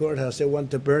courthouse. They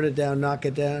wanted to burn it down, knock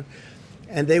it down.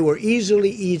 And they were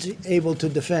easily able to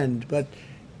defend. But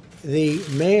the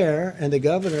mayor and the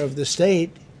governor of the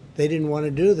state, they didn't want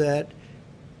to do that.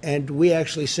 And we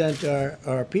actually sent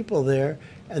our people there,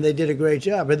 and they did a great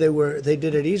job. And they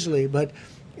did it easily. But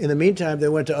in the meantime, they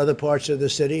went to other parts of the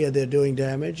city, and they're doing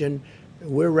damage. And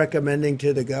we're recommending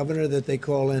to the governor that they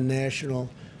call in national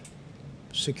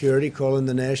security, call in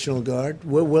the National Guard.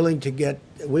 We're willing to get,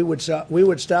 we would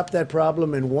stop that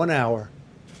problem in 1 hour.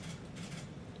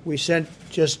 We sent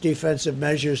just defensive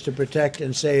measures to protect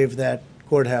and save that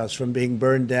courthouse from being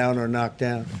burned down or knocked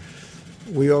down.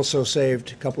 We also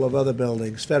saved a couple of other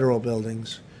buildings, federal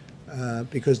buildings,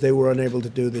 because they were unable to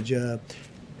do the job.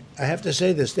 I have to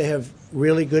say this, they have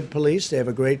really good police. They have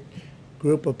a great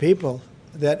group of people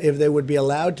that if they would be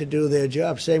allowed to do their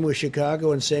job, same with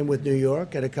Chicago and same with New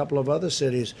York and a couple of other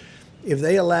cities, if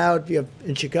they allowed, you have,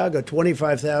 in Chicago,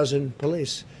 25,000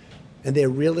 police, and they're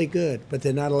really good, but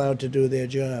they're not allowed to do their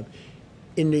job.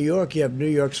 In New York, you have New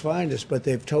York's finest, but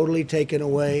they've totally taken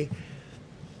away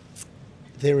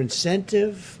their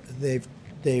incentive.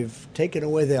 They've taken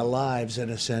away their lives, in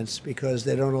a sense, because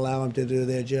they don't allow them to do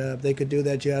their job. They could do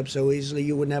that job so easily,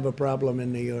 you wouldn't have a problem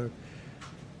in New York.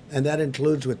 And that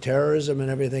includes with terrorism and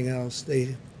everything else.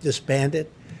 They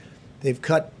disbanded. They've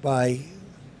cut by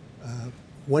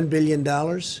 $1 billion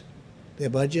their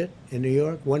budget in New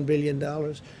York, $1 billion.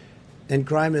 And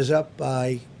crime is up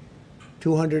by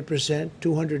 200%,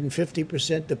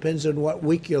 250%, depends on what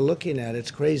week you're looking at.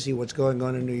 It's crazy what's going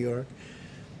on in New York.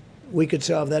 We could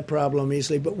solve that problem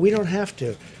easily, but we don't have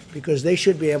to, because they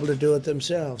should be able to do it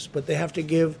themselves. But they have to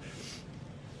give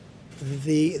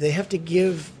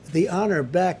the honor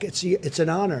back. It's an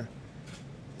honor.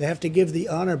 They have to give the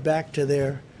honor back to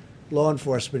their law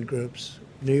enforcement groups.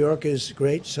 New York is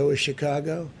great, so is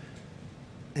Chicago.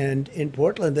 And in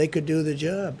Portland, they could do the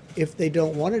job. If they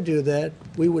don't want to do that,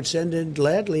 we would send in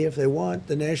gladly if they want.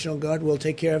 The National Guard will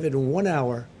take care of it in 1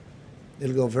 hour.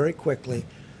 It'll go very quickly.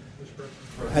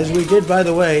 As we did, by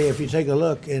the way, if you take a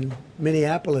look in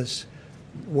Minneapolis,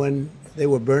 when they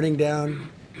were burning down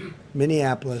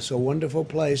Minneapolis, a wonderful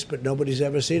place, but nobody's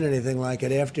ever seen anything like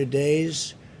it. After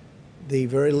days, the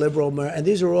very liberal, and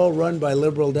these are all run by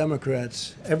liberal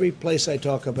Democrats. Every place I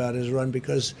talk about is run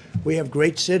because we have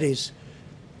great cities,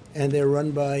 and they're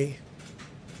run by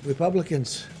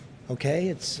Republicans. Okay,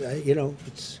 it's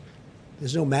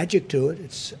there's no magic to it.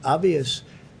 It's obvious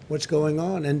what's going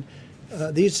on, and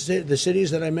the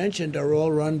cities that I mentioned are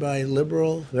all run by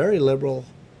liberal, very liberal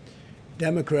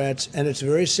Democrats, and it's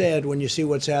very sad when you see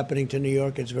what's happening to New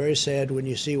York. It's very sad when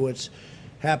you see what's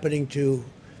happening to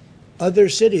other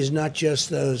cities, not just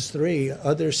those three,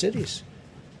 other cities.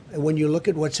 And when you look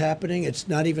at what's happening, it's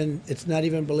not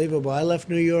even believable. I left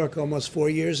New York almost 4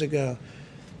 years ago,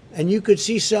 and you could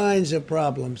see signs of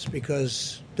problems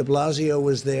because de Blasio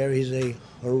was there. He's a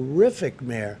horrific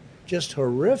mayor, just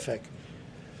horrific.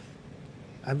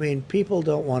 I mean, people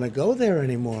don't want to go there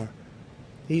anymore.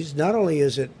 He's not only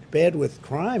is it bad with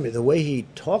crime, the way he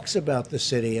talks about the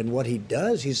city and what he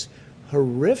does, he's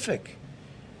horrific.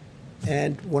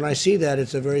 And when I see that,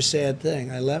 it's a very sad thing.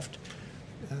 I left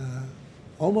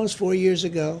almost 4 years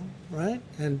ago, right?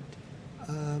 And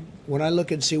when I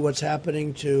look and see what's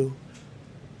happening to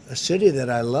a city that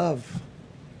I love,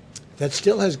 that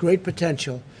still has great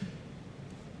potential,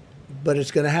 but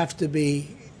it's going to have to be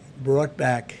brought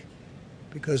back,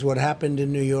 because what happened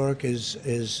in New York is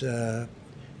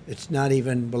it's not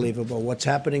even believable. What's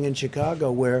happening in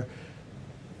Chicago, where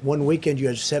one weekend you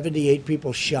had 78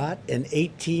 people shot and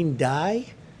 18 die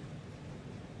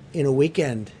in a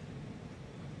weekend,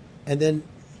 and then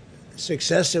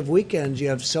successive weekends you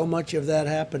have so much of that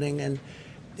happening, and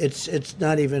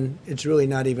it's really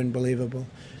not even believable.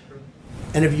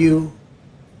 And if you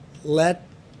let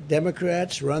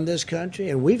Democrats run this country,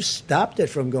 and we've stopped it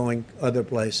from going other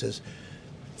places,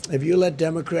 if you let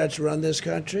Democrats run this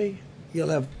country, you'll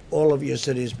have all of your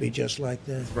cities be just like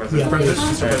that. Thank you,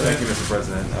 Mr.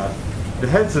 President. The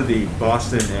heads of the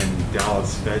Boston and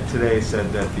Dallas Fed today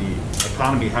said that the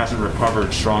economy hasn't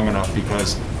recovered strong enough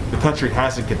because the country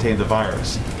hasn't contained the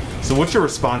virus. So what's your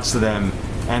response to them,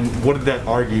 and what did that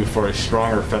argue for a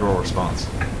stronger federal response?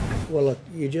 Well, look,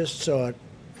 you just saw it.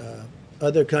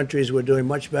 Other countries were doing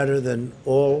much better than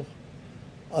all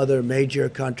other major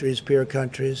countries, peer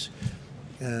countries.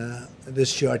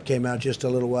 This chart came out just a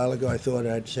little while ago. I thought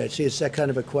I'd say, see, it's that kind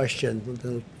of a question,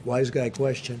 the wise guy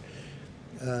question,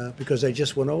 because I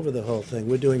just went over the whole thing.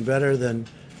 We're doing better than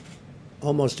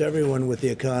almost everyone with the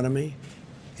economy,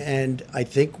 and I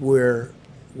think we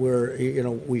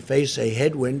face a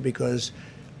headwind because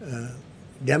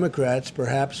Democrats,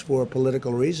 perhaps for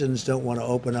political reasons, don't want to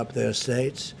open up their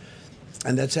states.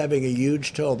 And that's having a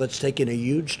huge toll. That's taking a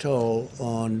huge toll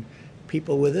on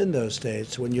people within those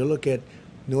states. When you look at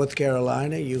North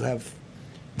Carolina, you have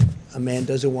a man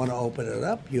doesn't want to open it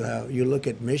up. You look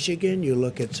at Michigan, you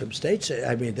look at some states.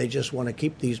 I mean, they just want to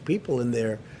keep these people in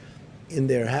their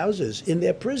houses, in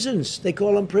their prisons. They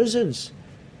call them prisons.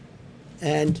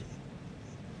 And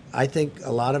I think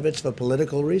a lot of it's for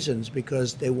political reasons,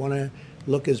 because they want to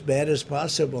look as bad as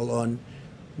possible on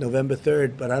November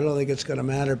 3rd, but I don't think it's going to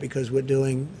matter because we're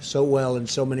doing so well in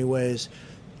so many ways.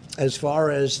 As far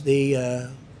as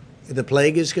the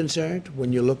plague is concerned,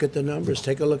 when you look at the numbers,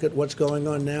 take a look at what's going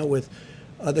on now with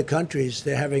other countries.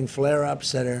 They're having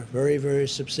flare-ups that are very, very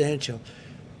substantial,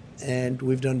 and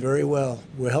we've done very well.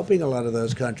 We're helping a lot of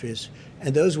those countries,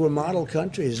 and those were model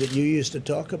countries that you used to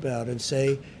talk about and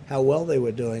say how well they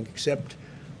were doing, except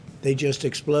they just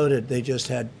exploded. They just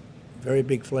had very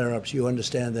big flare-ups. You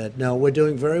understand that. No, we're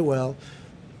doing very well,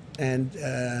 and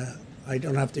I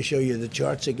don't have to show you the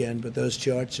charts again, but those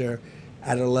charts are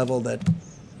at a level that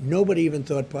nobody even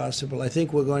thought possible. I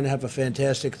think we're going to have a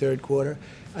fantastic third quarter.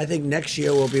 I think next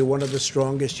year will be one of the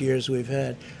strongest years we've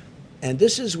had. And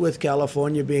this is with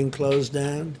California being closed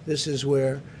down. This is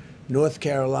where North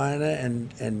Carolina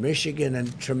and Michigan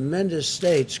and tremendous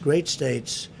states, great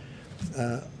states,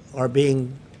 are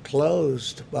being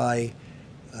closed by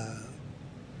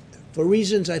for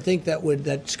reasons I think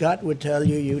that Scott would tell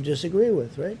you disagree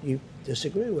with, right? You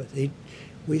disagree with.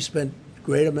 We spent a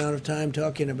great amount of time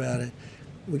talking about it.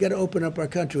 We got to open up our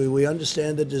country. We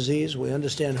understand the disease. We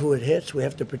understand who it hits. We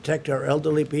have to protect our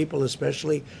elderly people,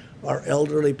 especially our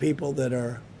elderly people that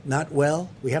are not well.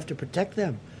 We have to protect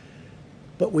them.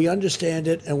 But we understand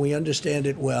it, and we understand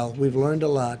it well. We've learned a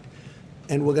lot.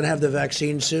 And we're going to have the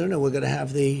vaccine soon, and we're going to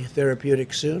have the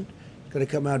therapeutic soon. It's going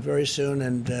to come out very soon,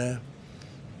 and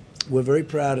we're very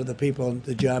proud of the people and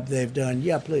the job they've done.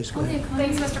 Yeah, please, go ahead.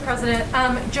 Thanks, Mr. President.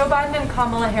 Joe Biden and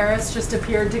Kamala Harris just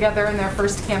appeared together in their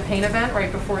first campaign event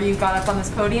right before you got up on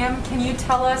this podium. Can you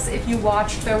tell us if you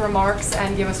watched their remarks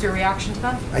and give us your reaction to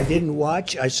them? I didn't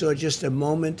watch. I saw just a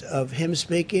moment of him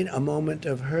speaking, a moment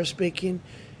of her speaking,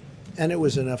 and it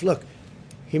was enough. Look,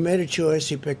 he made a choice.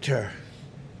 He picked her.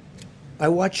 I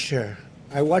watched her.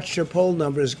 I watched her poll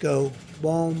numbers go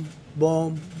boom,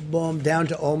 boom, boom, down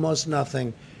to almost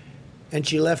nothing. And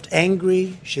she left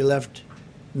angry, she left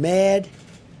mad.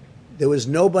 There was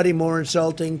nobody more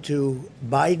insulting to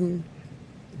Biden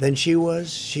than she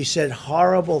was. She said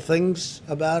horrible things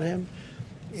about him,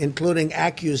 including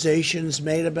accusations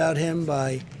made about him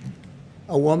by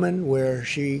a woman where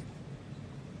she,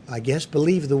 I guess,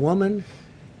 believed the woman.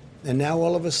 And now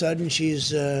all of a sudden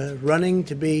she's running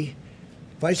to be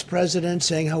vice president,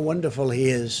 saying how wonderful he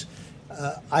is.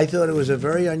 I thought it was a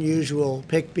very unusual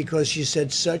pick because she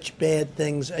said such bad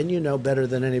things, and you know better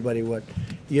than anybody what,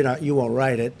 you won't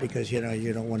write it because, you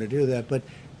don't want to do that, but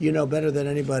you know better than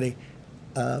anybody.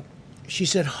 She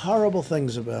said horrible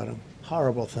things about him,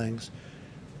 horrible things.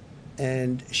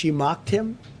 And she mocked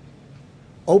him,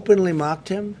 openly mocked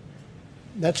him.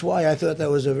 That's why I thought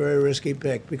that was a very risky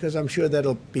pick, because I'm sure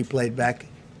that'll be played back,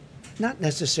 not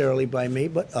necessarily by me,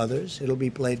 but others. It'll be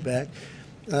played back.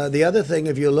 The other thing,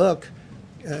 if you look,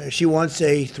 she wants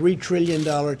a $3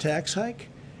 trillion tax hike,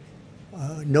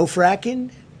 no fracking,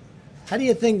 How do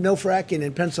you think no fracking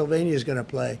in Pennsylvania is going to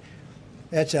play?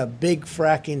 That's a big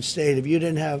fracking state. If you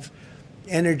didn't have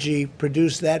energy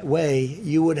produced that way,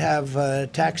 you would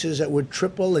have taxes that would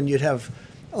triple, and you'd have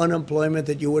unemployment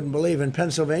that you wouldn't believe. In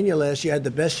Pennsylvania last year had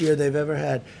the best year they've ever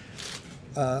had.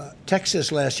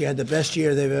 Texas last year had the best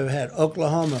year they've ever had.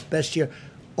 Oklahoma, best year.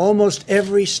 Almost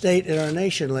every state in our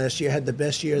nation last year had the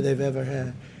best year they've ever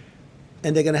had.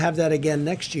 And they're going to have that again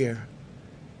next year.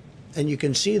 And you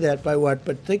can see that by what?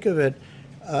 But think of it.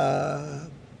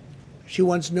 She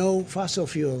wants no fossil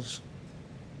fuels.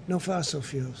 No fossil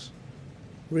fuels.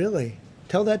 Really?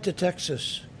 Tell that to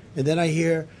Texas. And then I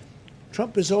hear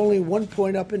Trump is only 1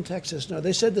 point up in Texas. No,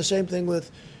 they said the same thing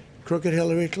with crooked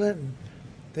Hillary Clinton.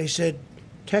 They said,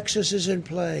 Texas is in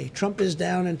play. Trump is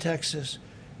down in Texas.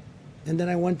 And then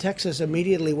I won Texas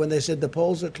immediately when they said the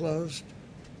polls are closed.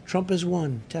 Trump has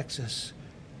won Texas.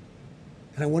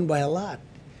 And I won by a lot.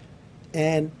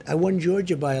 And I won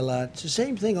Georgia by a lot. It's the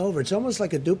same thing over. It's almost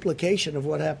like a duplication of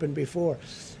what happened before.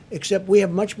 Except we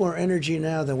have much more energy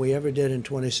now than we ever did in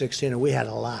 2016. And we had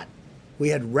a lot. We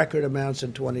had record amounts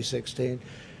in 2016.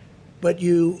 But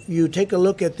you take a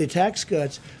look at the tax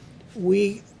cuts.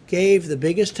 We gave the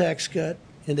biggest tax cut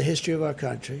in the history of our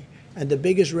country and the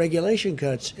biggest regulation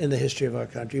cuts in the history of our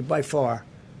country by far.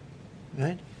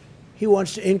 Right? He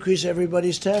wants to increase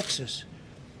everybody's taxes.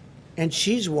 And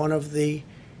she's one of the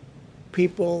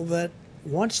people that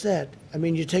wants that. I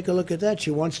mean, you take a look at that.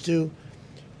 She wants to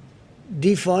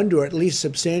defund or at least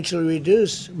substantially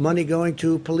reduce money going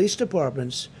to police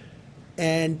departments.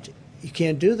 And you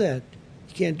can't do that.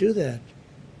 You can't do that.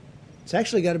 It's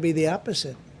actually got to be the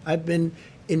opposite. I've been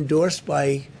endorsed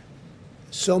by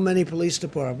so many police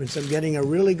departments. I'm getting a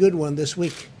really good one this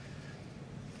week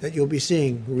that you'll be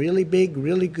seeing. Really big,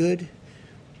 really good.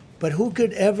 But who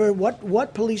could ever,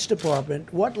 what police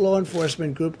department, what law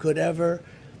enforcement group could ever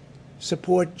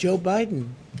support Joe Biden,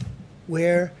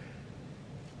 where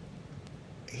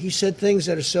he said things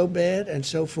that are so bad and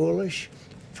so foolish,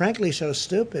 frankly so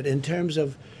stupid in terms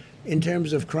of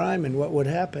crime and what would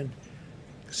happen.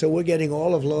 So we're getting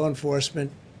all of law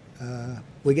enforcement.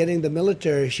 We're getting the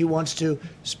military. She wants to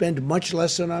spend much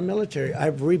less on our military.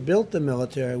 I've rebuilt the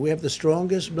military. We have the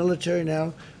strongest military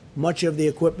now. Much of the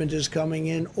equipment is coming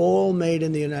in, all made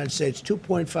in the United States.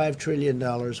 $2.5 trillion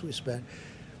we spent.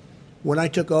 When I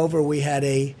took over, we had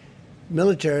a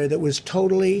military that was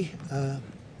totally,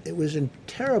 it was in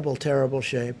terrible, terrible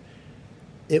shape.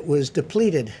 It was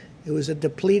depleted. It was a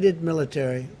depleted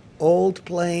military. Old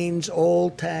planes,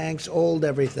 old tanks, old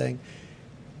everything.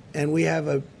 And we have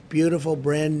a beautiful,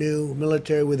 brand new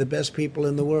military with the best people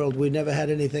in the world. We never had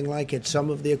anything like it. Some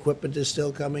of the equipment is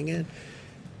still coming in.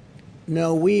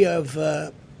 No, we've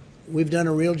done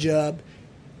a real job,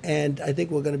 and I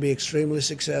think we're going to be extremely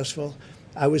successful.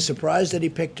 I was surprised that he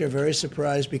picked her, very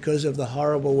surprised because of the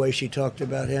horrible way she talked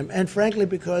about him, and frankly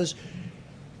because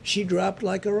she dropped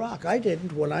like a rock. I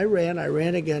didn't. When I ran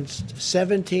against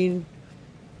 17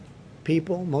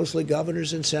 people, mostly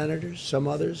governors and senators, some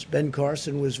others. Ben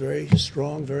Carson was very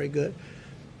strong, very good.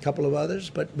 A couple of others,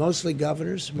 but mostly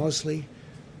governors, mostly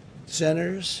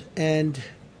senators, and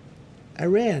I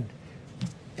ran.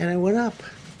 And I went up.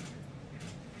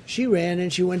 She ran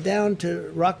and she went down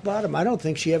to rock bottom. I don't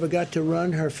think she ever got to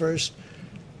run her first,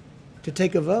 to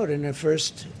take a vote in the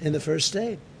first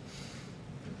state.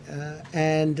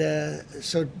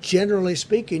 So generally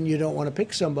speaking, you don't want to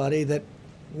pick somebody that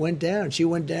went down. She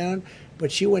went down,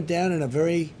 but she went down in a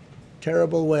very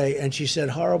terrible way, and she said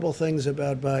horrible things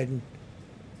about Biden.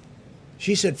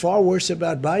 She said far worse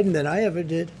about Biden than I ever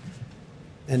did,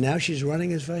 and now she's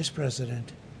running as vice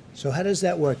president. So how does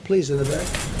that work? Please, in the back.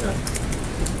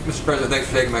 Mr. President, thanks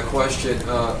for taking my question.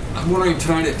 I'm wondering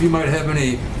tonight if you might have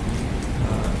any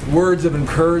words of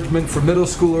encouragement for middle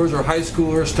schoolers or high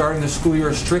schoolers starting the school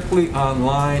year strictly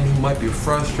online who might be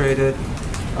frustrated,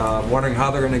 wondering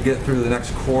how they're going to get through the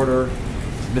next quarter,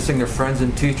 missing their friends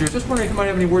and teachers. Just wondering if you might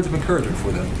have any words of encouragement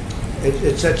for them.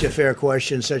 It's such a fair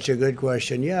question, such a good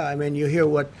question. Yeah, I mean, you hear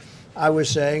what I was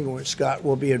saying, where Scott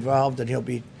will be involved, and he'll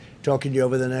be talking to you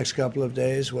over the next couple of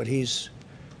days, what he's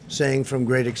saying from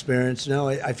great experience. No,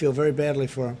 I feel very badly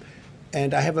for him.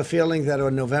 And I have a feeling that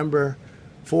on November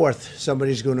 4th,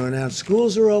 somebody's going to announce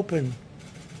schools are open,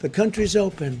 the country's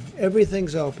open,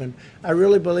 everything's open. I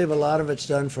really believe a lot of it's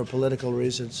done for political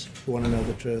reasons, if you want to know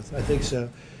the truth. I think so.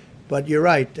 But you're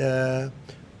right.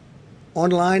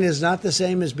 Online is not the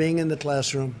same as being in the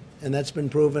classroom, and that's been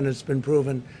proven. It's been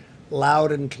proven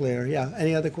loud and clear. Yeah.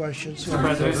 Any other questions?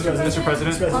 Mr.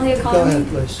 President. Only a Go ahead,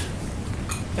 please.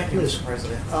 Thank you, Mr.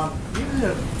 President. You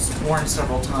have warned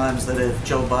several times that if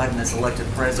Joe Biden is elected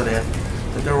president,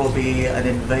 that there will be an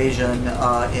invasion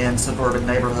in suburban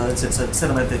neighborhoods. It's a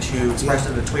sentiment that you expressed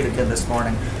in a tweet again this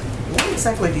morning. What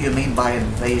exactly do you mean by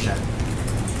invasion?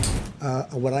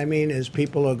 What I mean is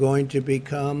people are going to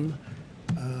become,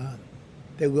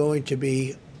 they're going to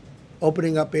be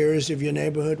opening up areas of your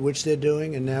neighborhood, which they're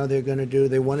doing, and now they're going to do,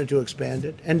 they wanted to expand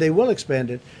it, and they will expand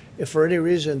it. If for any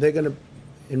reason they're going to,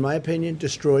 in my opinion,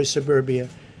 destroy suburbia.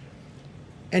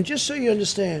 And just so you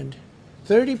understand,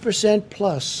 30%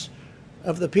 plus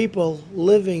of the people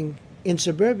living in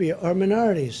suburbia are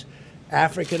minorities.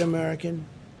 African American,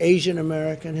 Asian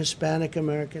American, Hispanic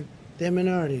American, they're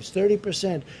minorities,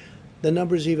 30%. The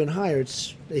number's even higher.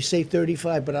 They say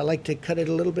 35, but I like to cut it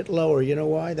a little bit lower. You know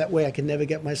why? That way I can never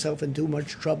get myself in too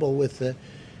much trouble with the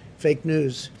fake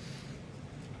news.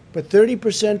 But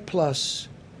 30% plus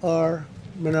are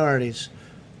minorities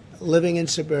living in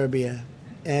suburbia.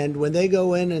 And when they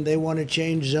go in and they want to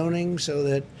change zoning so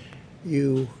that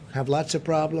you have lots of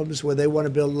problems, where they want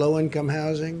to build low-income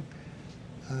housing,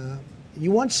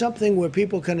 you want something where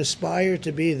people can aspire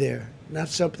to be there, not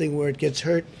something where it gets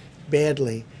hurt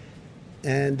badly.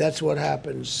 And that's what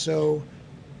happens. So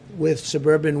with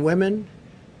suburban women,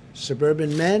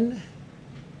 suburban men,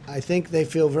 I think they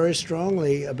feel very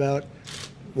strongly about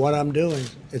what I'm doing.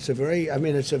 It's a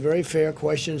very fair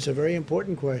question. It's a very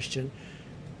important question.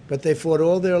 But they fought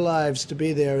all their lives to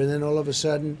be there, and then all of a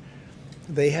sudden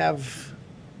they have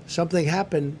something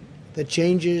happen that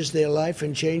changes their life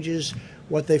and changes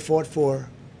what they fought for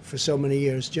so many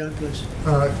years. John, please.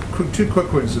 Two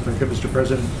quick ones, if I could, Mr.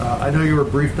 President. I know you were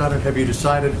briefed on it. Have you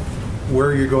decided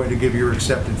where you're going to give your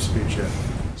acceptance speech yet?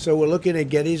 So we're looking at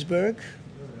Gettysburg,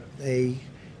 a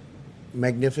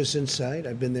magnificent site.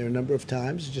 I've been there a number of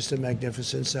times, just a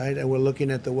magnificent site. And we're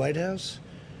looking at the White House.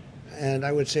 And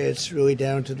I would say it's really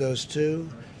down to those two.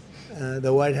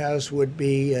 The White House would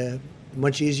be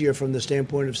much easier from the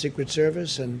standpoint of Secret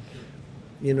Service and,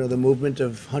 you know, the movement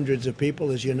of hundreds of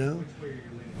people, as you know.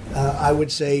 I would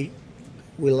say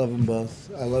we love them both.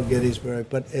 I love Gettysburg,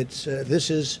 but it's this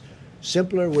is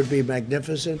simpler. Would be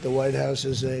magnificent. The White House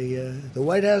is the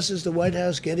White House is the White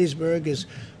House. Gettysburg is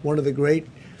one of the great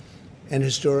and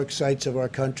historic sites of our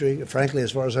country. Frankly,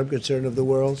 as far as I'm concerned, of the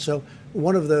world. So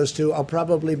one of those two. I'll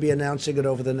probably be announcing it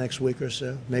over the next week or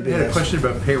so. Maybe. I had a question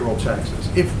about payroll taxes.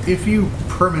 If you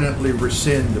permanently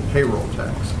rescind the payroll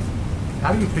tax,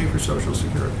 how do you pay for Social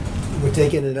Security? We're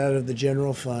taking it out of the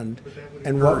general fund,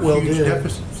 and what we'll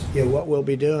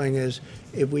be doing is,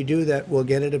 if we do that, we'll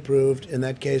get it approved, in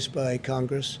that case by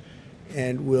Congress,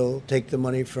 and we'll take the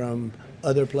money from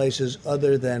other places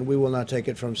other than, we will not take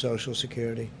it from Social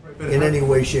Security in any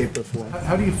way, shape, or form.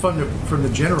 How do you fund it from the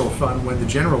general fund when the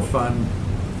general fund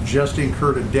just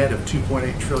incurred a debt of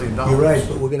 $2.8 trillion? You're right,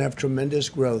 but we're going to have tremendous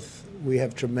growth. We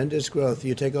have tremendous growth.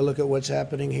 You take a look at what's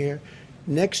happening here.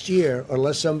 Next year,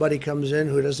 unless somebody comes in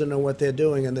who doesn't know what they're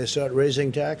doing and they start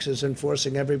raising taxes and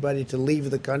forcing everybody to leave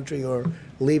the country or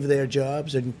leave their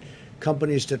jobs and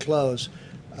companies to close,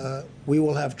 we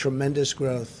will have tremendous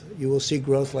growth. You will see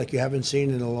growth like you haven't seen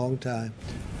in a long time.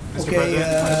 Mr.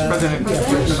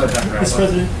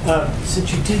 President,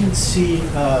 since you didn't see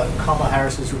Kamala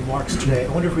Harris's remarks today, I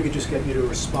wonder if we could just get you to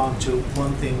respond to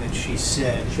one thing that she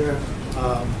said. Sure.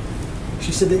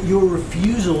 She said that your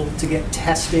refusal to get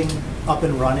testing up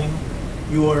and running,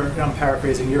 and I'm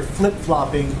paraphrasing, you're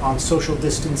flip-flopping on social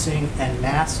distancing and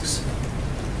masks,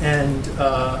 and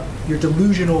your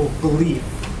delusional belief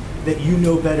that you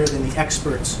know better than the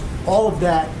experts. All of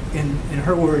that, in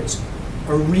her words,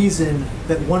 a reason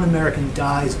that one American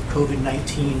dies of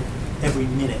COVID-19 every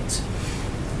minute.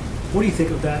 What do you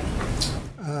think of that?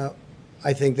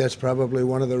 I think that's probably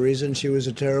one of the reasons she was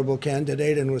a terrible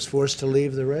candidate and was forced to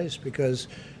leave the race, because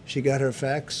she got her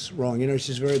facts wrong. You know,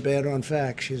 she's very bad on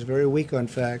facts. She's very weak on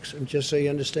facts. And just so you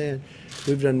understand,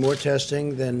 we've done more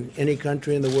testing than any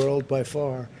country in the world by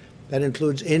far. That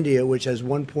includes India, which has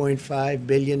 1.5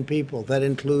 billion people. That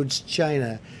includes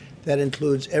China. That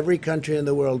includes every country in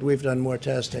the world. We've done more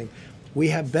testing. We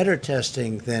have better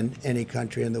testing than any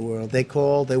country in the world. They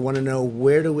call, they want to know,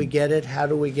 where do we get it? How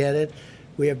do we get it?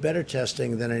 We have better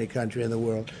testing than any country in the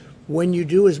world. When you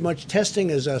do as much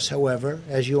testing as us, however,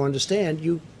 as you understand,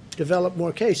 you develop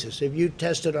more cases. If you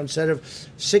tested on a set of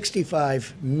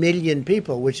 65 million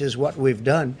people, which is what we've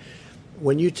done,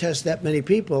 when you test that many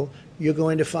people, you're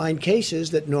going to find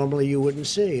cases that normally you wouldn't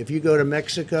see. If you go to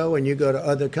Mexico and you go to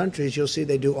other countries, you'll see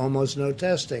they do almost no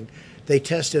testing. They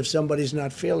test if somebody's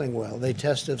not feeling well. They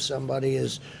test if somebody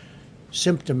is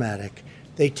symptomatic.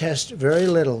 They test very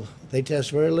little. They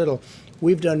test very little.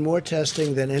 We've done more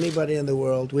testing than anybody in the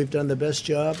world. We've done the best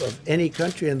job of any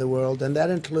country in the world, and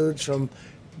that includes from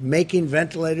making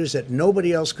ventilators that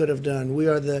nobody else could have done. We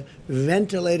are the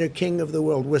ventilator king of the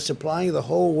world. We're supplying the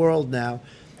whole world now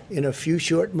in a few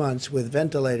short months with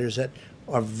ventilators that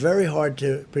are very hard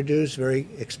to produce, very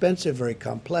expensive, very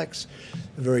complex,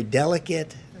 very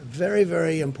delicate, very,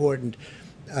 very important.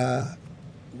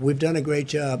 We've done a great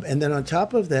job. And then on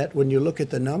top of that, when you look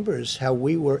at the numbers, how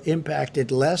we were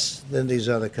impacted less than these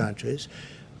other countries,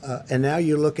 and now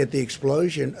you look at the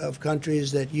explosion of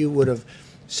countries that you would have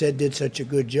said did such a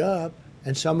good job,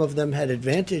 and some of them had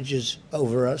advantages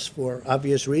over us for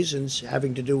obvious reasons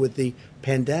having to do with the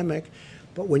pandemic.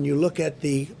 But when you look at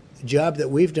the job that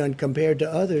we've done compared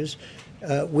to others,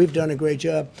 we've done a great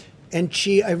job. And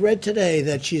I read today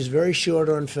that she's very short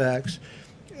on facts.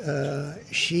 I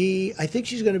think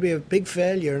she's going to be a big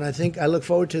failure, and I look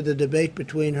forward to the debate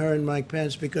between her and Mike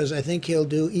Pence, because I think he'll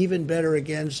do even better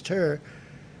against her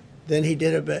than he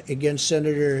did against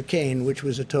Senator Kaine, which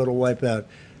was a total wipeout.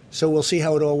 So we'll see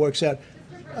how it all works out.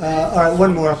 All right,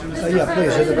 one more. Yeah,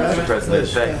 please. In the back. Mr. President,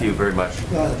 thank you very much.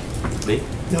 Me?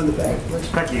 No, in the back. Please.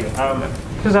 Thank you.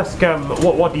 Just ask,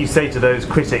 what do you say to those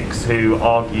critics who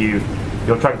argue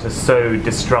you're trying to sow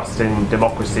distrust in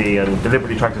democracy and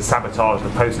deliberately trying to sabotage the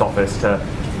post office to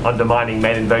undermining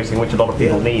mail-in voting, which a lot of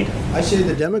people need? I say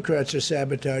the Democrats are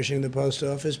sabotaging the post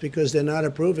office because they're not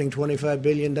approving $25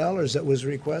 billion that was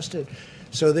requested.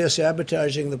 So they're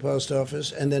sabotaging the post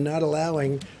office, and they're not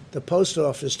allowing the post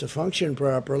office to function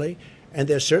properly, and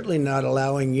they're certainly not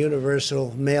allowing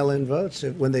universal mail-in votes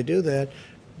when they do that.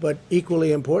 But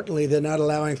equally importantly, they're not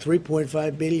allowing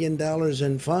 $3.5 billion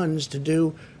in funds to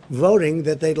do voting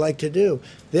that they'd like to do.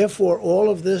 Therefore, all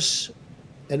of this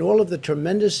and all of the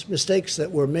tremendous mistakes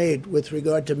that were made with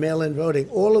regard to mail-in voting,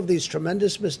 all of these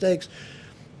tremendous mistakes,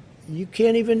 you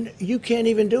can't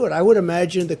even do it. I would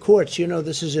imagine the courts,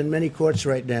 this is in many courts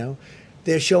right now,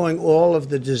 they're showing all of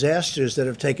the disasters that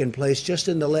have taken place just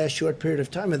in the last short period of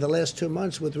time, in the last 2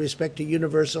 months, with respect to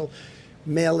universal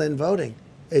mail-in voting.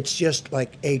 It's just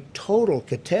like a total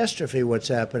catastrophe what's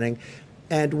happening,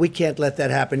 and we can't let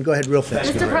that happen. Go ahead, real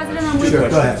fast. Mr. President, I'm Sure,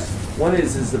 go ahead. One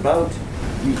is about,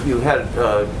 you had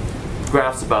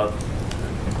graphs about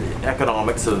the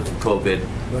economics of COVID,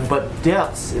 Right. but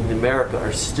deaths in America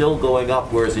are still going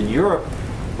up, whereas in Europe,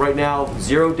 right now,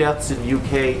 0 deaths in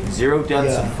UK, 0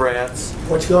 deaths in France.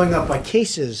 What's going up by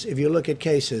cases, if you look at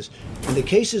cases, and the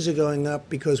cases are going up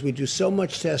because we do so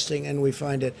much testing and we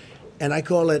find it, and I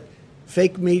call it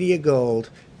fake media gold,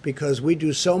 because we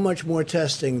do so much more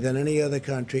testing than any other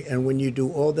country, and when you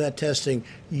do all that testing,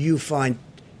 you find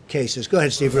cases. Go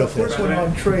ahead, Steve, real fast. First one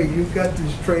on trade. You've got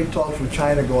these trade talks with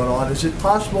China going on. Is it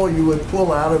possible you would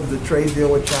pull out of the trade deal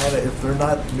with China if they're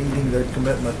not meeting their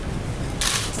commitment?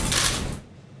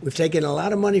 We've taken a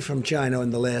lot of money from China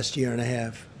in the last year and a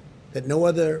half that no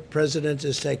other president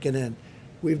has taken in.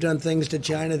 We've done things to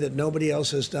China that nobody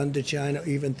else has done to China,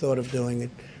 even thought of doing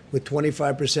it, with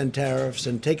 25% tariffs,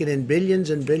 and taken in billions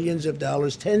and billions of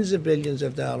dollars, tens of billions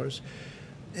of dollars,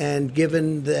 and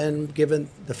given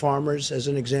the farmers, as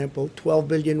an example, $12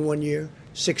 billion one year,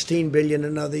 $16 billion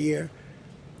another year,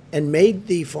 and made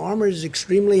the farmers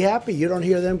extremely happy. You don't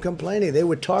hear them complaining. They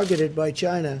were targeted by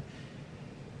China.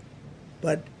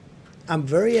 But I'm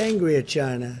very angry at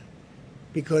China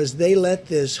because they let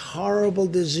this horrible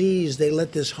disease, they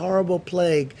let this horrible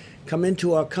plague come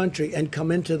into our country and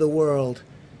come into the world.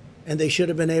 And they should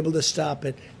have been able to stop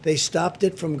it. They stopped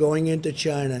it from going into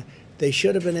China. They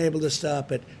should have been able to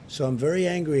stop it. So I'm very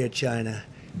angry at China.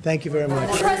 Thank you very much.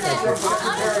 President, on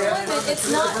unemployment,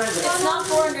 it's not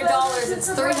 $400, it's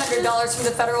 $300 from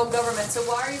the federal government. So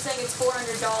why are you saying it's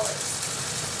 $400?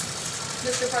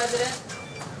 Mr. President?